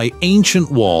surrounded by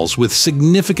ancient walls with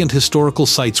significant historical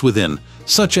sites within,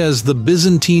 such as the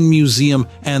Byzantine Museum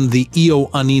and the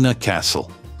Ioannina Castle.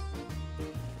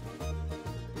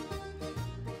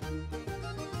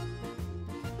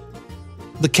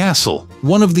 The castle,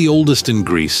 one of the oldest in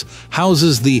Greece,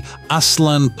 houses the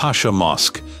Aslan Pasha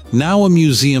Mosque, now a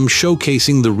museum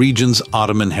showcasing the region's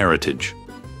Ottoman heritage.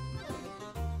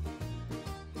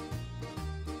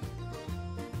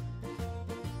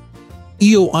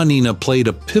 Ioannina played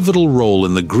a pivotal role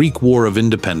in the Greek War of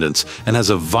Independence and has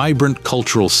a vibrant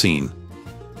cultural scene,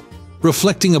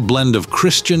 reflecting a blend of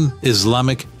Christian,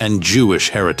 Islamic, and Jewish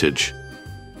heritage.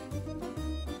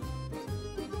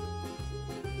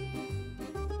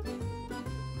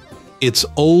 Its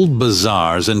old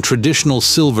bazaars and traditional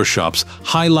silver shops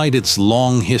highlight its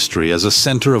long history as a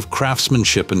center of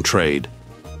craftsmanship and trade.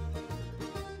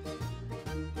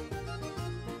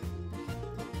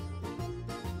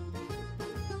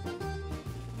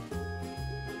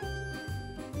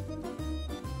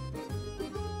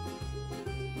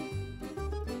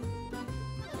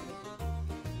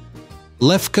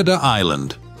 Lefkada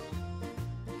Island.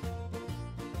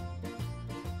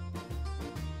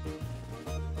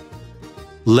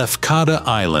 Lefkada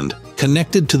Island,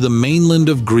 connected to the mainland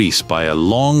of Greece by a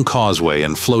long causeway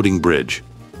and floating bridge,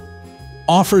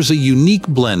 offers a unique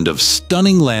blend of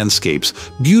stunning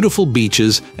landscapes, beautiful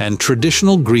beaches, and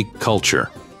traditional Greek culture.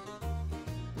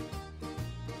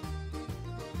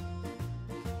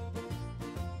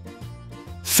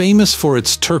 Famous for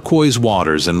its turquoise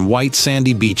waters and white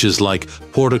sandy beaches like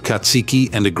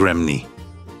Portokatsiki and Agremni,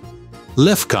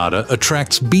 Lefkada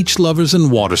attracts beach lovers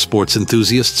and water sports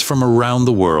enthusiasts from around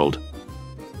the world.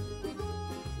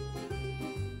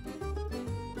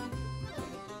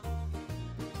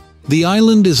 The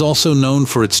island is also known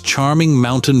for its charming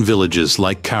mountain villages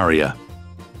like Karia,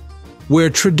 where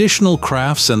traditional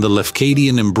crafts and the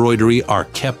Lefkadian embroidery are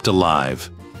kept alive.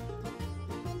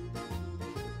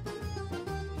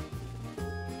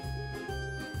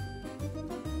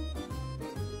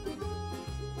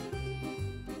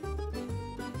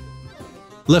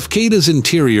 Lefkada's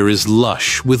interior is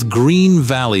lush, with green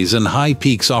valleys and high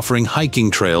peaks offering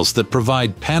hiking trails that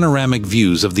provide panoramic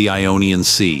views of the Ionian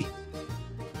Sea.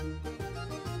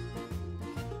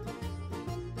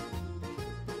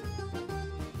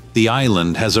 The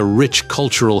island has a rich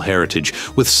cultural heritage,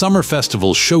 with summer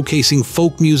festivals showcasing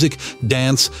folk music,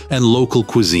 dance, and local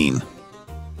cuisine.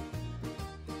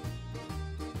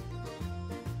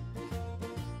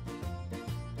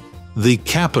 The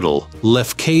capital,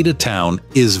 Lefkada town,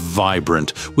 is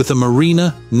vibrant, with a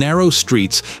marina, narrow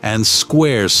streets, and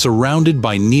squares surrounded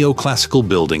by neoclassical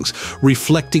buildings,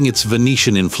 reflecting its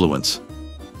Venetian influence.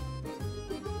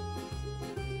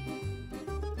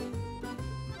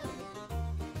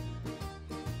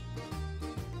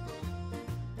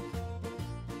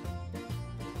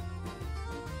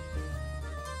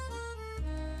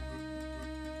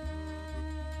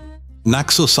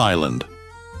 Naxos Island.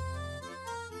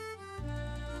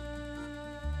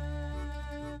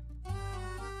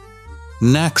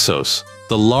 Naxos,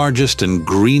 the largest and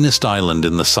greenest island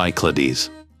in the Cyclades,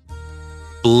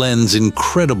 blends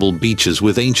incredible beaches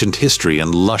with ancient history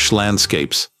and lush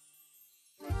landscapes.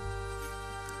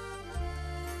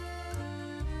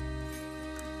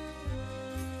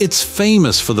 It's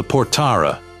famous for the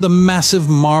Portara, the massive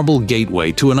marble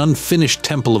gateway to an unfinished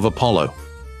temple of Apollo,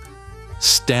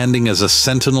 standing as a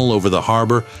sentinel over the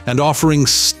harbor and offering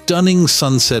stunning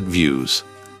sunset views.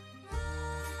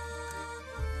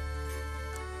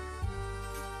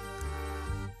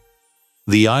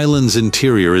 The island's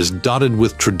interior is dotted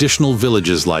with traditional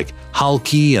villages like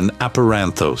Halki and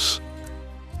Aperanthos,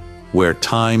 where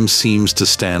time seems to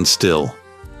stand still.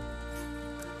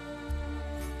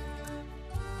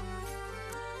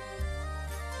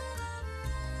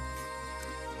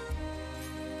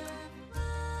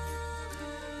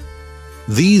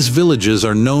 These villages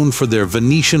are known for their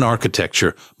Venetian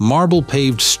architecture,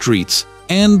 marble-paved streets,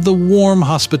 and the warm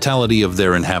hospitality of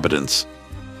their inhabitants.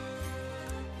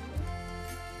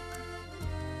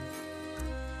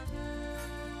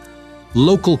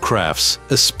 Local crafts,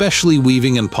 especially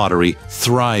weaving and pottery,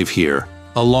 thrive here,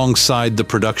 alongside the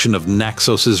production of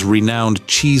Naxos's renowned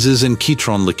cheeses and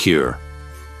citron liqueur.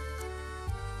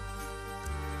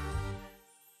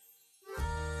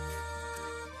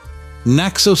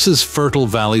 Naxos's fertile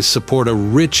valleys support a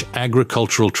rich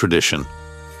agricultural tradition,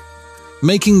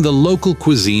 making the local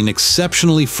cuisine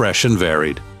exceptionally fresh and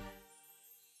varied.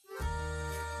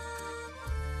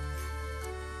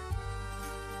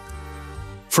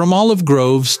 From olive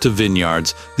groves to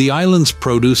vineyards, the island's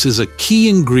produce is a key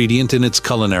ingredient in its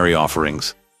culinary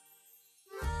offerings.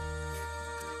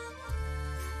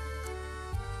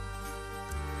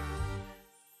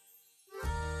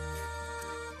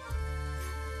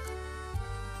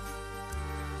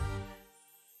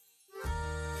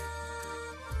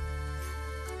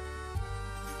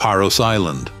 Paros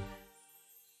Island.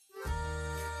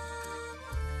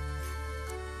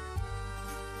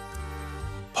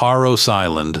 Paros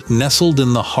Island, nestled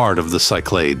in the heart of the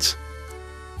Cyclades,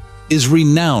 is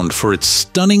renowned for its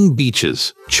stunning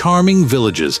beaches, charming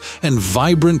villages, and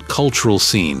vibrant cultural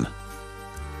scene.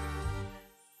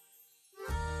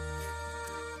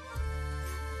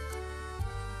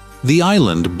 The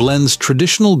island blends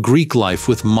traditional Greek life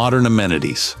with modern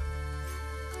amenities,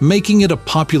 making it a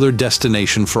popular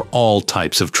destination for all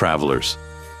types of travelers.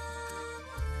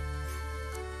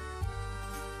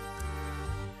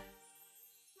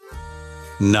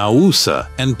 Naousa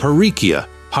and Parikia,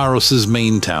 Paros's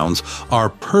main towns, are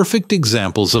perfect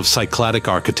examples of Cycladic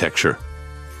architecture.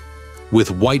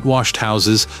 With whitewashed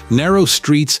houses, narrow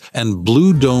streets, and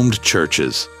blue-domed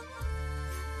churches.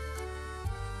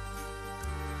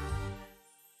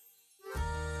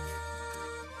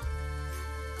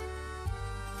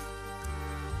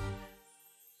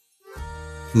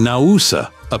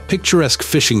 Naousa, a picturesque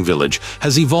fishing village,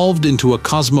 has evolved into a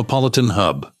cosmopolitan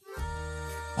hub,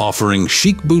 offering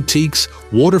chic boutiques,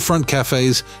 waterfront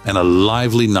cafes, and a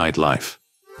lively nightlife.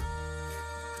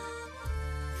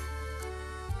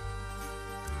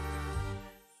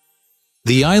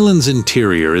 The island's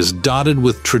interior is dotted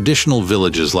with traditional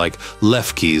villages like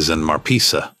Lefkis and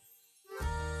Marpisa,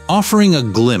 offering a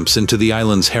glimpse into the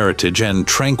island's heritage and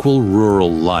tranquil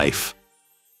rural life.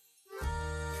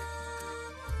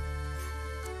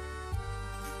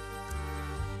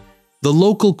 The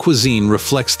local cuisine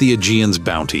reflects the Aegean's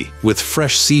bounty, with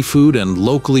fresh seafood and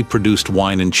locally produced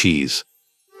wine and cheese.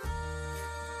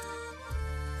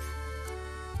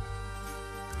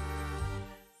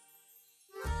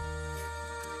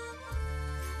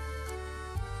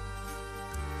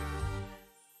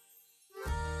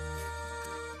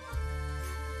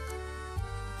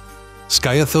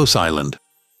 Skiathos Island.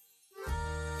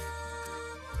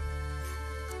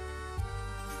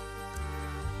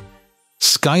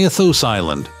 Skiathos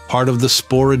Island, part of the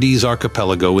Sporades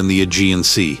archipelago in the Aegean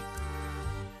Sea,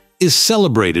 is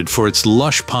celebrated for its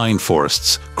lush pine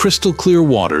forests, crystal-clear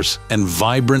waters, and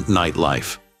vibrant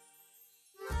nightlife.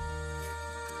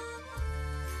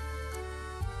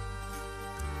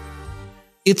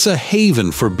 It's a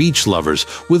haven for beach lovers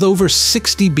with over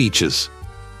 60 beaches,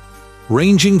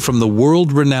 ranging from the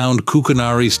world-renowned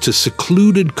Koukounaris to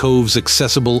secluded coves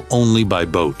accessible only by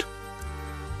boat.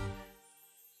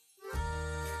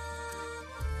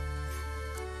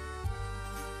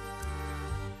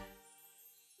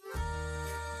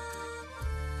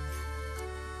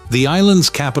 The island's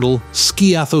capital,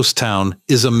 Skiathos town,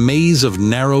 is a maze of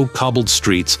narrow cobbled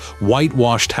streets,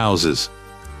 whitewashed houses,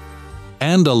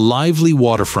 and a lively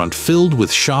waterfront filled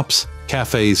with shops,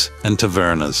 cafes, and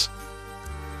tavernas.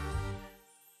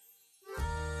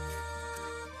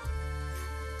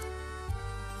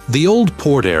 The old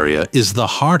port area is the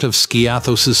heart of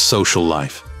Skiathos' social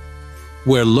life,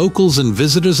 where locals and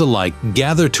visitors alike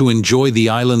gather to enjoy the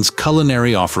island's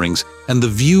culinary offerings and the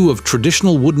view of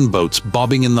traditional wooden boats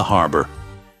bobbing in the harbor.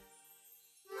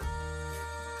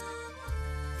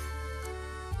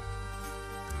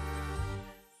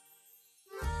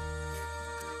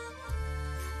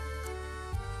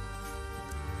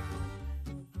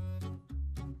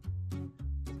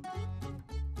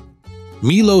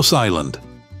 Milos Island.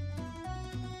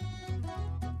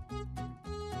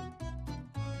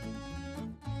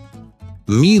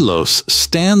 Milos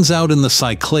stands out in the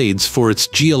Cyclades for its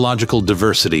geological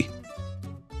diversity.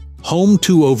 Home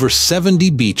to over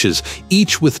 70 beaches,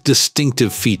 each with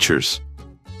distinctive features.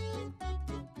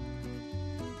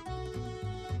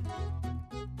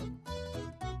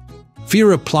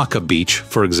 Viraplaka Beach,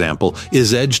 for example,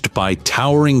 is edged by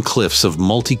towering cliffs of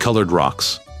multicolored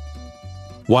rocks,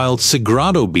 while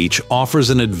Sagrado Beach offers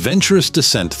an adventurous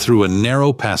descent through a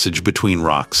narrow passage between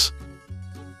rocks.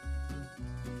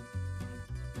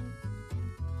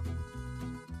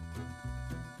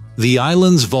 The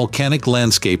island's volcanic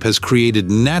landscape has created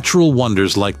natural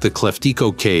wonders like the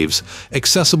Kleftiko Caves,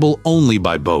 accessible only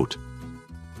by boat.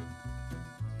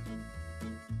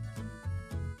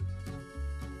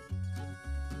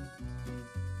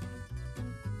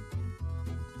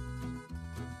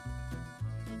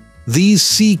 These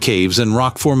sea caves and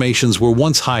rock formations were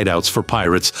once hideouts for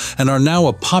pirates and are now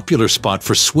a popular spot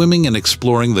for swimming and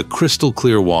exploring the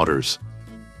crystal-clear waters.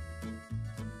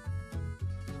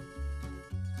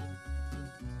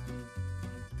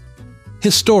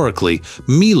 Historically,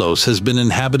 Milos has been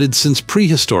inhabited since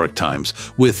prehistoric times,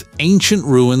 with ancient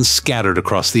ruins scattered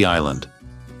across the island,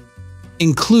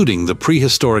 including the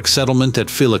prehistoric settlement at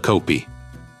Philokopi.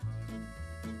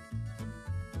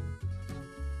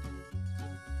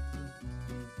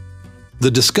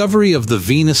 The discovery of the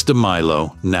Venus de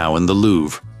Milo, now in the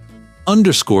Louvre,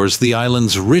 underscores the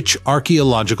island's rich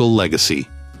archaeological legacy.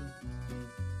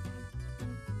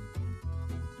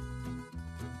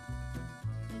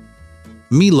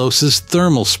 Milos's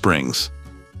thermal springs,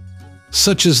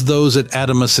 such as those at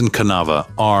Adamas and Kanava,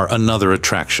 are another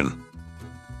attraction,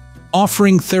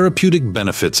 offering therapeutic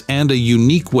benefits and a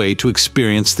unique way to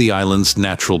experience the island's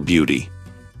natural beauty.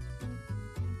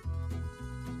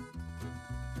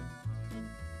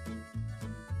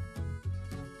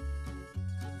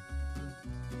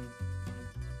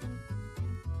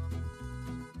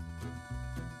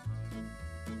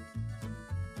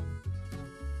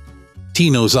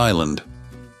 Tinos Island.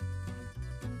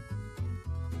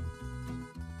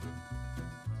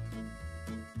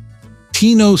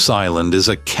 Tinos Island is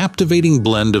a captivating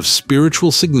blend of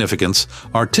spiritual significance,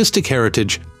 artistic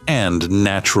heritage, and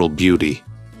natural beauty.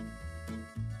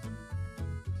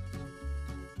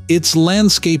 Its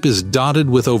landscape is dotted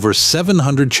with over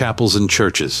 700 chapels and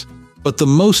churches, but the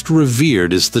most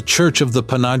revered is the Church of the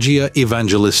Panagia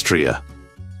Evangelistria,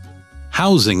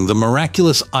 housing the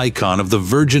miraculous icon of the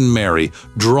Virgin Mary,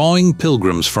 drawing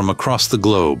pilgrims from across the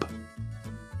globe.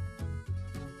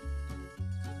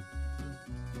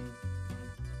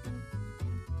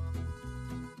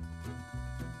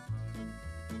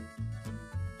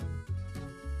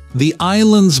 The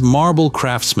island's marble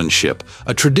craftsmanship,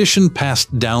 a tradition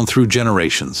passed down through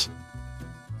generations,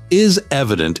 is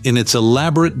evident in its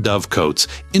elaborate dovecotes,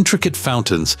 intricate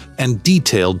fountains, and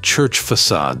detailed church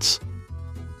facades.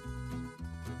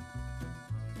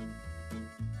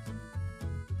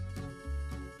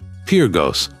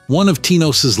 Pyrgos, one of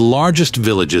Tinos's largest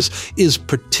villages, is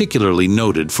particularly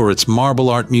noted for its marble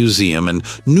art museum and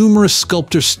numerous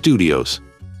sculptor studios,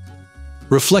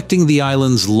 reflecting the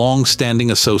island's long-standing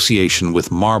association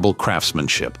with marble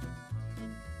craftsmanship.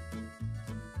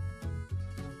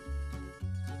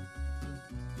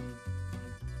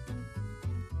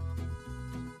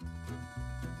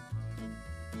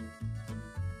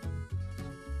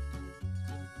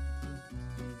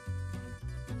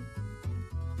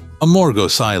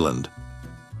 Amorgos Island.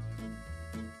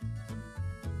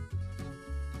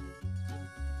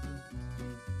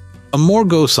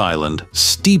 Amorgos Island,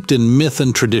 steeped in myth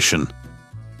and tradition,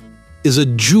 is a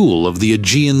jewel of the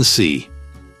Aegean Sea.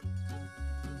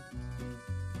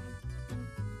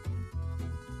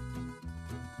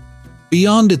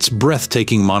 Beyond its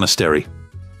breathtaking monastery,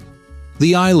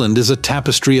 the island is a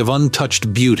tapestry of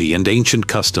untouched beauty and ancient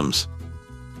customs.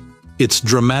 Its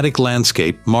dramatic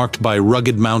landscape, marked by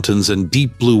rugged mountains and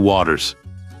deep blue waters,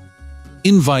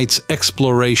 invites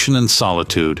exploration and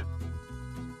solitude.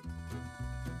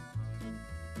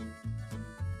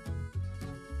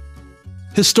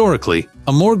 Historically,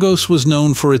 Amorgos was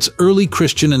known for its early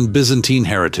Christian and Byzantine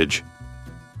heritage,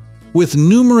 with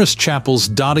numerous chapels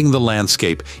dotting the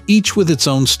landscape, each with its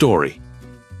own story.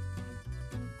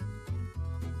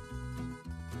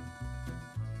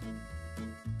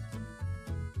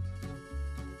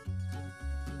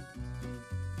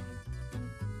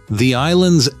 The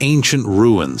island's ancient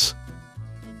ruins,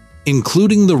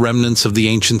 including the remnants of the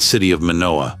ancient city of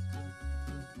Minoa,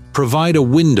 provide a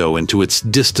window into its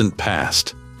distant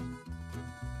past.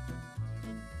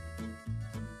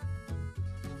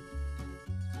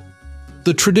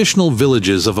 The traditional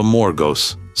villages of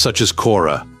Amorgos, such as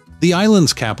Kora, the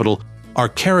island's capital, are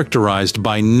characterized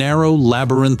by narrow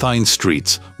labyrinthine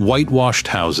streets, whitewashed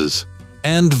houses,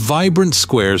 and vibrant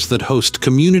squares that host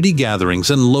community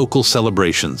gatherings and local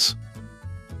celebrations.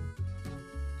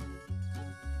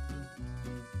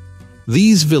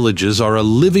 These villages are a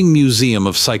living museum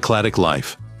of Cycladic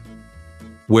life,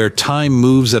 where time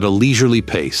moves at a leisurely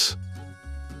pace.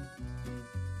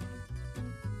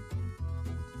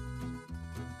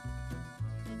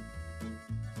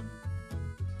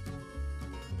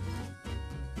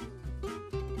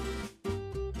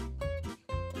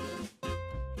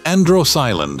 Andros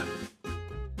Island.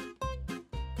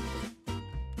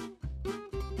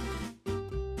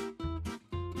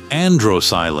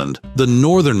 Andros Island, the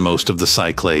northernmost of the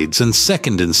Cyclades and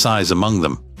second in size among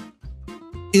them,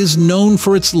 is known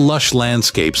for its lush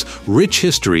landscapes, rich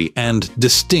history, and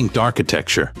distinct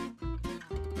architecture.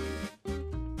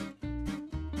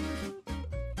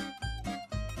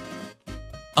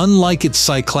 Unlike its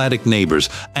Cycladic neighbors,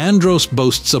 Andros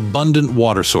boasts abundant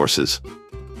water sources,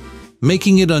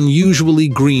 making it unusually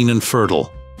green and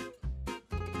fertile.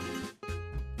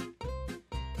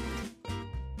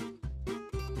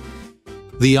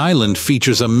 The island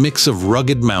features a mix of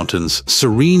rugged mountains,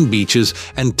 serene beaches,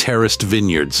 and terraced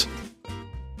vineyards,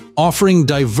 offering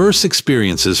diverse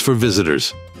experiences for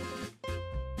visitors.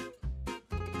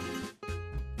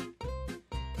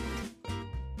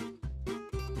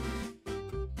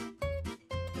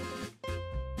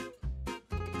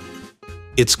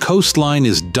 Its coastline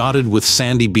is dotted with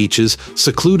sandy beaches,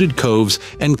 secluded coves,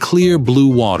 and clear blue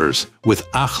waters, with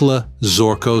Achla,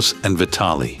 Zorkos, and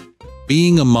Vitali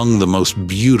being among the most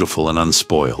beautiful and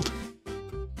unspoiled.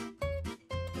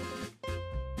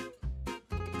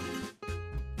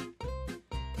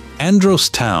 Andros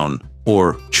town,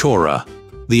 or Chora,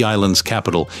 the island's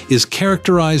capital, is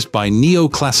characterized by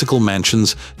neoclassical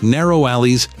mansions, narrow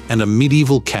alleys, and a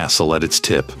medieval castle at its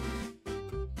tip.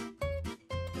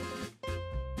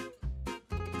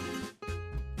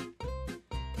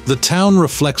 The town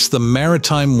reflects the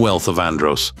maritime wealth of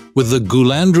Andros, with the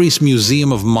Goulandris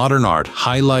Museum of Modern Art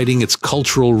highlighting its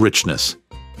cultural richness.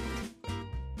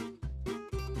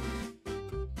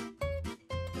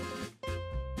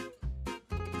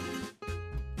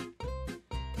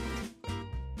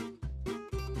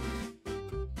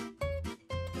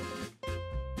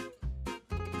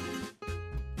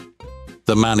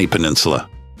 The Mani Peninsula.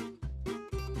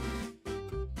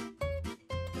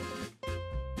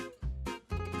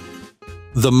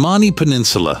 The Mani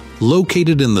Peninsula,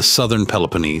 located in the southern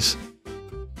Peloponnese,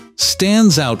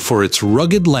 stands out for its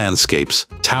rugged landscapes,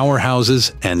 tower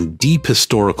houses, and deep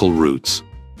historical roots.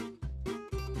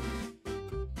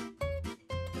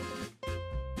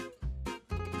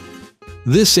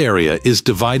 This area is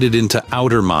divided into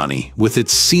Outer Mani, with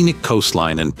its scenic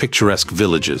coastline and picturesque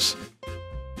villages,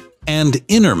 and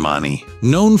Inner Mani,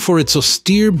 known for its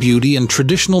austere beauty and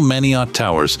traditional Maniot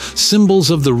towers,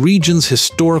 symbols of the region's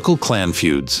historical clan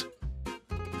feuds.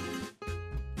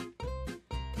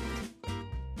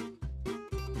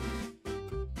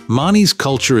 Mani's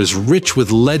culture is rich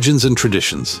with legends and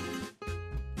traditions,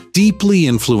 deeply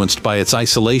influenced by its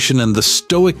isolation and the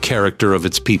stoic character of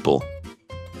its people.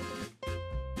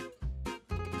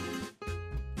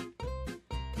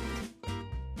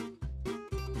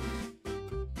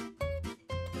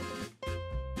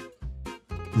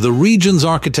 The region's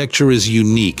architecture is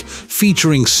unique,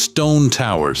 featuring stone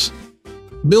towers,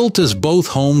 built as both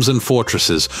homes and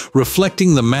fortresses,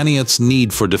 reflecting the Maniots'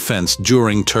 need for defense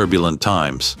during turbulent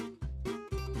times.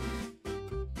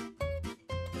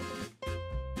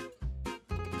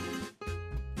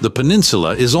 The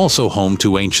peninsula is also home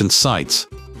to ancient sites,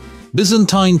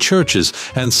 Byzantine churches,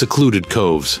 and secluded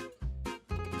coves,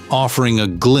 offering a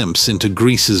glimpse into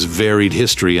Greece's varied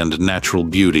history and natural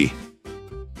beauty.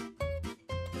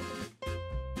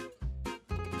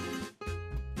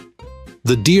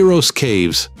 The Diros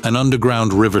Caves, an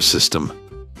underground river system,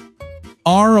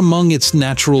 are among its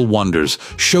natural wonders,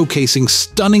 showcasing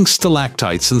stunning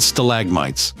stalactites and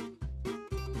stalagmites.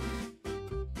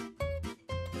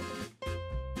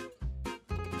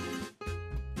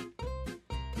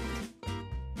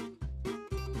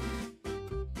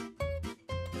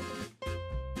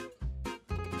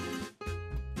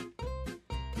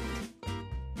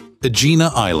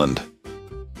 Aegina Island.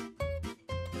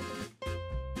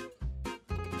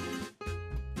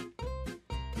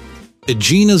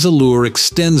 Aegina's allure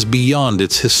extends beyond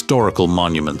its historical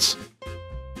monuments,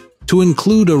 to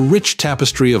include a rich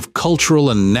tapestry of cultural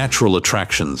and natural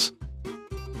attractions.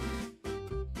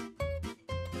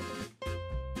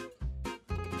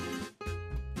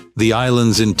 The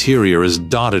island's interior is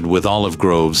dotted with olive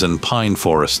groves and pine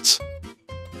forests,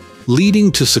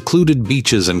 leading to secluded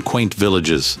beaches and quaint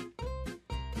villages.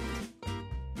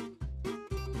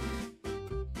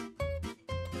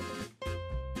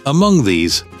 Among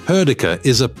these, Perdica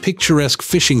is a picturesque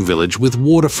fishing village with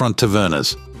waterfront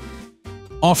tavernas,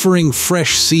 offering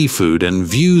fresh seafood and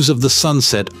views of the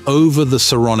sunset over the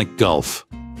Saronic Gulf.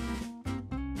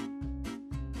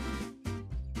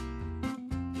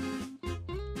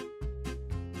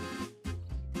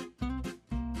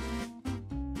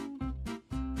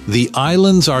 The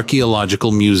island's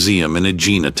archaeological museum in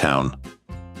Aegina town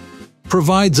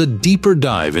provides a deeper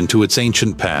dive into its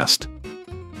ancient past,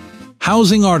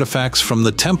 housing artifacts from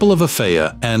the Temple of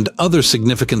Aphaea and other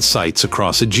significant sites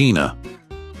across Aegina.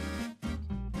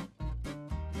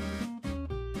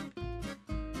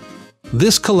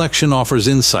 This collection offers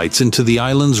insights into the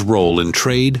island's role in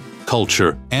trade,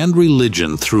 culture, and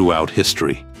religion throughout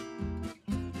history.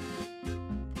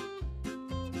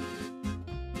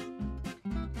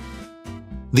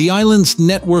 The island's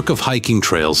network of hiking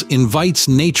trails invites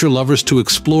nature lovers to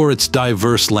explore its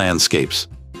diverse landscapes,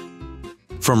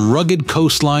 from rugged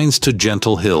coastlines to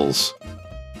gentle hills.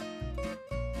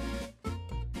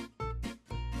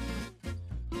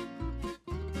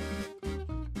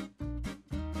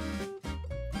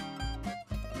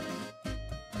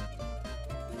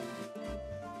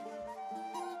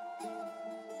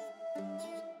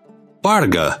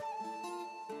 Parga.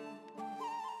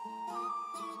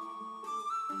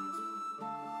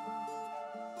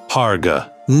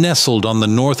 Parga, nestled on the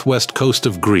northwest coast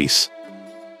of Greece,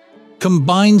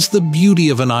 combines the beauty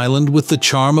of an island with the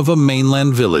charm of a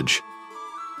mainland village.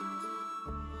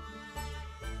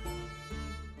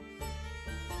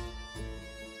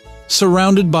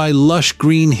 Surrounded by lush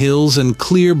green hills and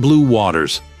clear blue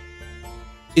waters,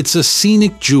 it's a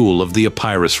scenic jewel of the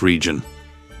Epirus region.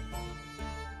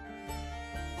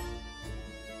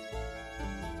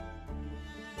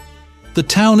 The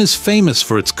town is famous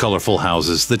for its colorful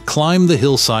houses that climb the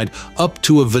hillside up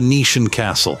to a Venetian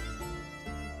castle,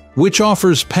 which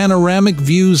offers panoramic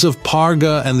views of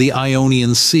Parga and the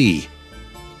Ionian Sea.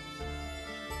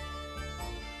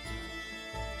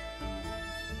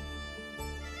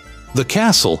 The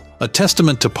castle, a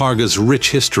testament to Parga's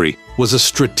rich history, was a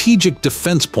strategic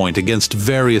defense point against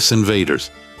various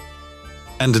invaders,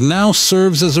 and now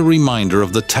serves as a reminder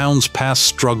of the town's past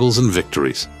struggles and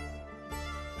victories.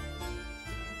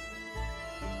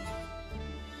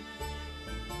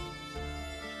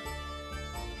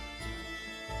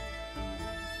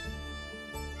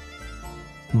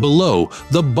 Below,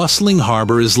 the bustling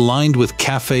harbor is lined with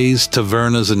cafes,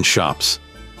 tavernas, and shops,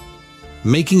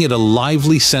 making it a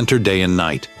lively center day and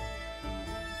night.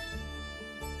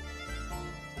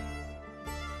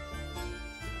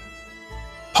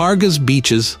 Parga's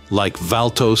beaches, like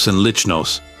Valtos and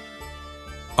Lichnos,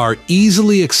 are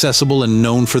easily accessible and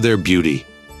known for their beauty,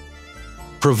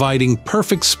 providing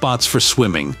perfect spots for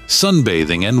swimming,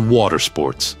 sunbathing, and water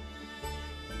sports.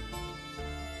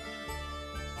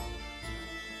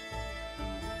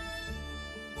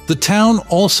 The town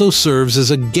also serves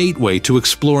as a gateway to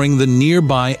exploring the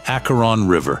nearby Acheron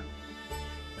River,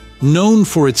 known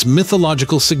for its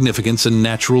mythological significance and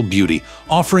natural beauty,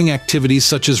 offering activities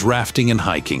such as rafting and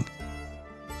hiking.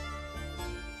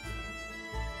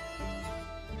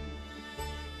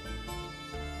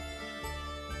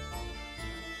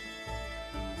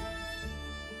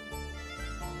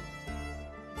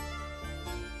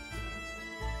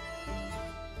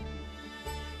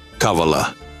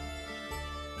 Kavala.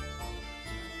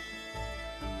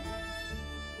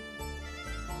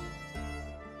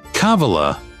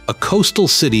 Kavala, a coastal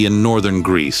city in northern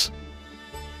Greece,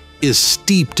 is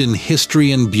steeped in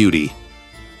history and beauty,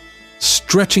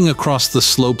 stretching across the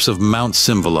slopes of Mount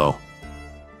Cimvalo,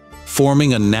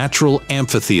 forming a natural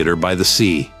amphitheater by the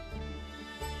sea.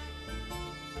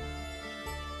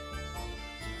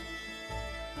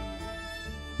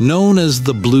 Known as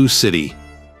the Blue City,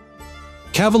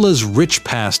 Kavala's rich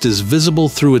past is visible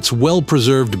through its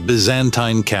well-preserved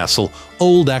Byzantine castle,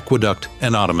 old aqueduct,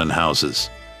 and Ottoman houses.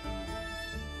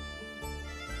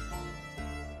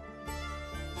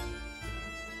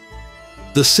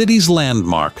 The city's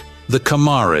landmark, the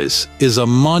Kamares, is a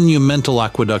monumental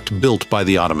aqueduct built by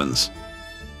the Ottomans,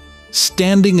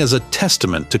 standing as a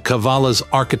testament to Kavala's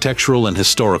architectural and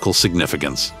historical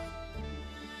significance.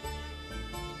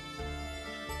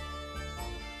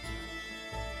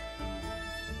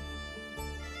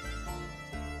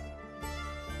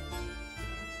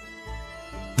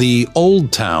 The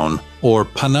Old Town, or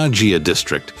Panagia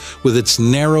district, with its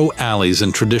narrow alleys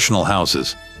and traditional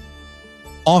houses,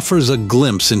 offers a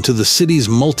glimpse into the city's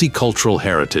multicultural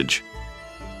heritage.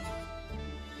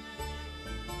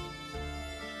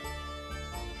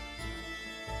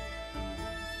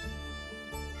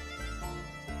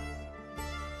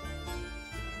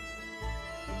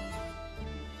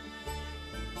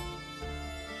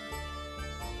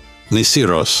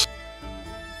 Nisyros.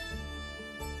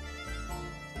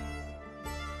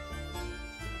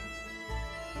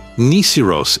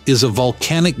 Nisyros is a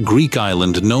volcanic Greek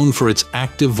island known for its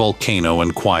active volcano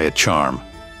and quiet charm.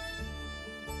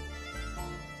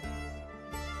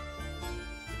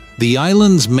 The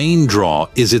island's main draw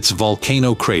is its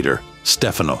volcano crater,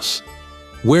 Stephanos,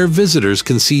 where visitors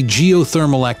can see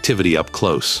geothermal activity up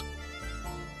close.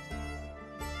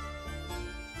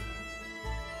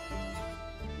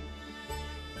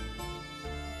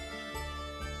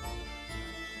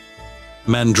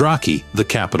 Mandraki, the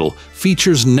capital,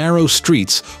 features narrow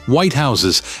streets, white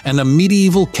houses, and a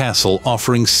medieval castle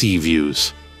offering sea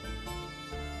views.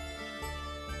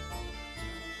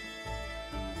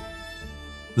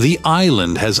 The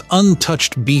island has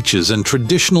untouched beaches and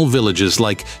traditional villages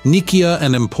like Nikia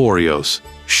and Emporios,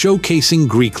 showcasing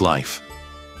Greek life.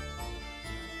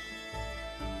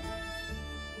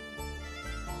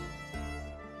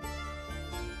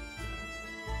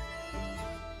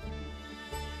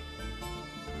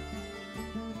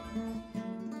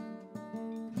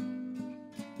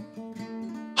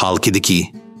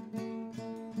 Halkidiki.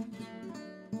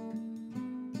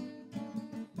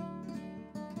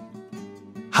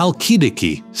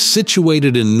 Halkidiki,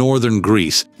 situated in northern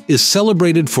Greece, is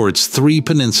celebrated for its three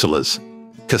peninsulas,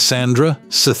 Cassandra,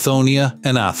 Sithonia,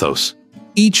 and Athos,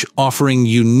 each offering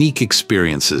unique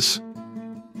experiences.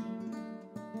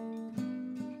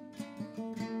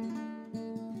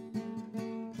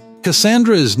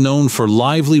 Cassandra is known for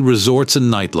lively resorts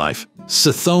and nightlife,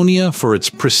 Sithonia for its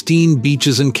pristine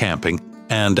beaches and camping,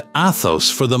 and Athos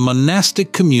for the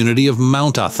monastic community of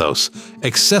Mount Athos,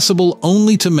 accessible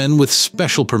only to men with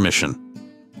special permission.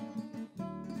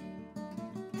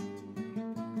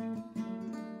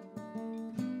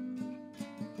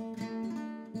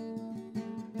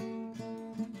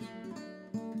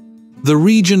 The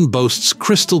region boasts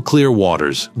crystal-clear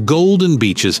waters, golden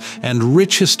beaches, and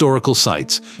rich historical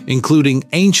sites, including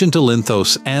ancient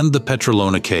Olympos and the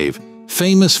Petrolona Cave,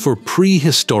 famous for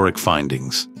prehistoric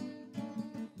findings.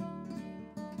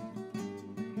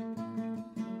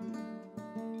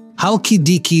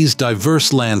 Halkidiki's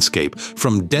diverse landscape,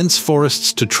 from dense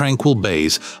forests to tranquil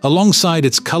bays, alongside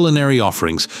its culinary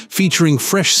offerings featuring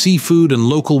fresh seafood and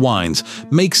local wines,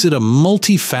 makes it a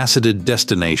multifaceted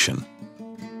destination.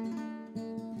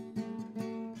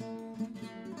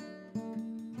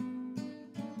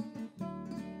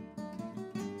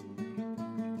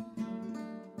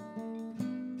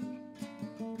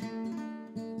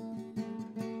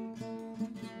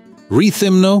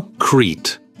 Rethymno,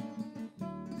 Crete.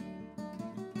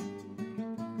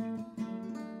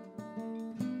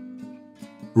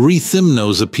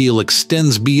 Rethymno's appeal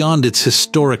extends beyond its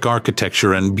historic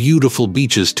architecture and beautiful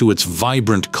beaches to its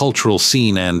vibrant cultural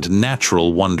scene and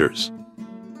natural wonders.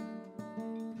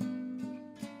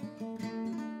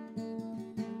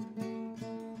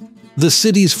 The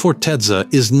city's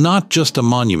fortezza is not just a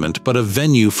monument but a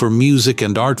venue for music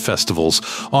and art festivals,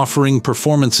 offering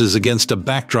performances against a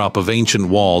backdrop of ancient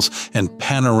walls and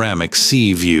panoramic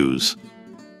sea views.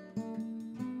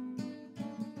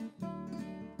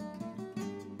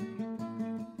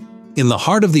 In the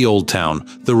heart of the Old Town,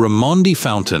 the Raimondi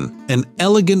Fountain, an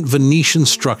elegant Venetian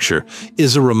structure,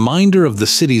 is a reminder of the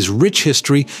city's rich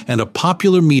history and a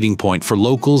popular meeting point for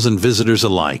locals and visitors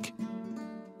alike.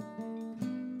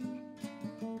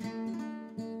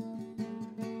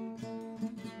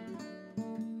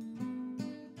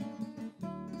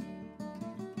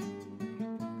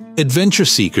 Adventure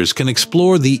seekers can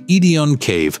explore the Idion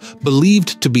Cave,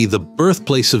 believed to be the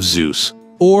birthplace of Zeus,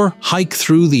 or hike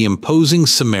through the imposing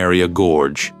Samaria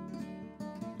Gorge.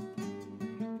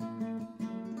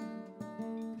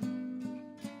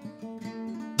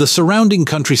 The surrounding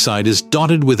countryside is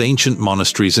dotted with ancient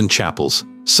monasteries and chapels,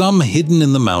 some hidden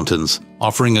in the mountains,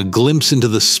 offering a glimpse into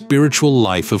the spiritual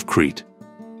life of Crete.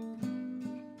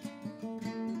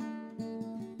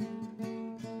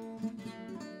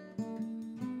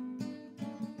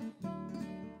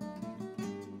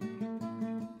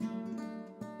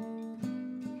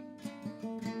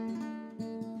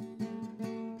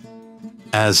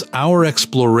 As our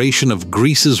exploration of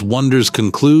Greece's wonders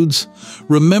concludes,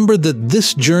 remember that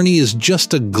this journey is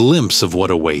just a glimpse of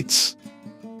what awaits.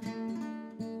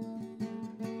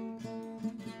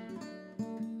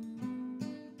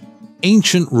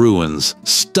 Ancient ruins,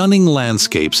 stunning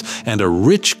landscapes, and a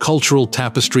rich cultural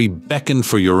tapestry beckon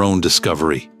for your own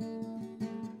discovery.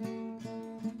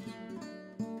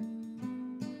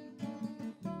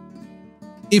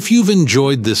 If you've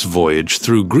enjoyed this voyage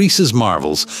through Greece's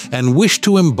marvels and wish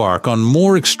to embark on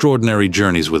more extraordinary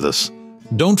journeys with us,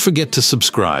 don't forget to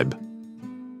subscribe.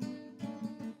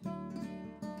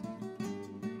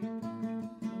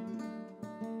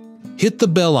 Hit the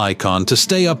bell icon to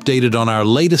stay updated on our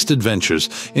latest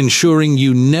adventures, ensuring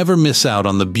you never miss out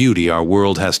on the beauty our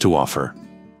world has to offer.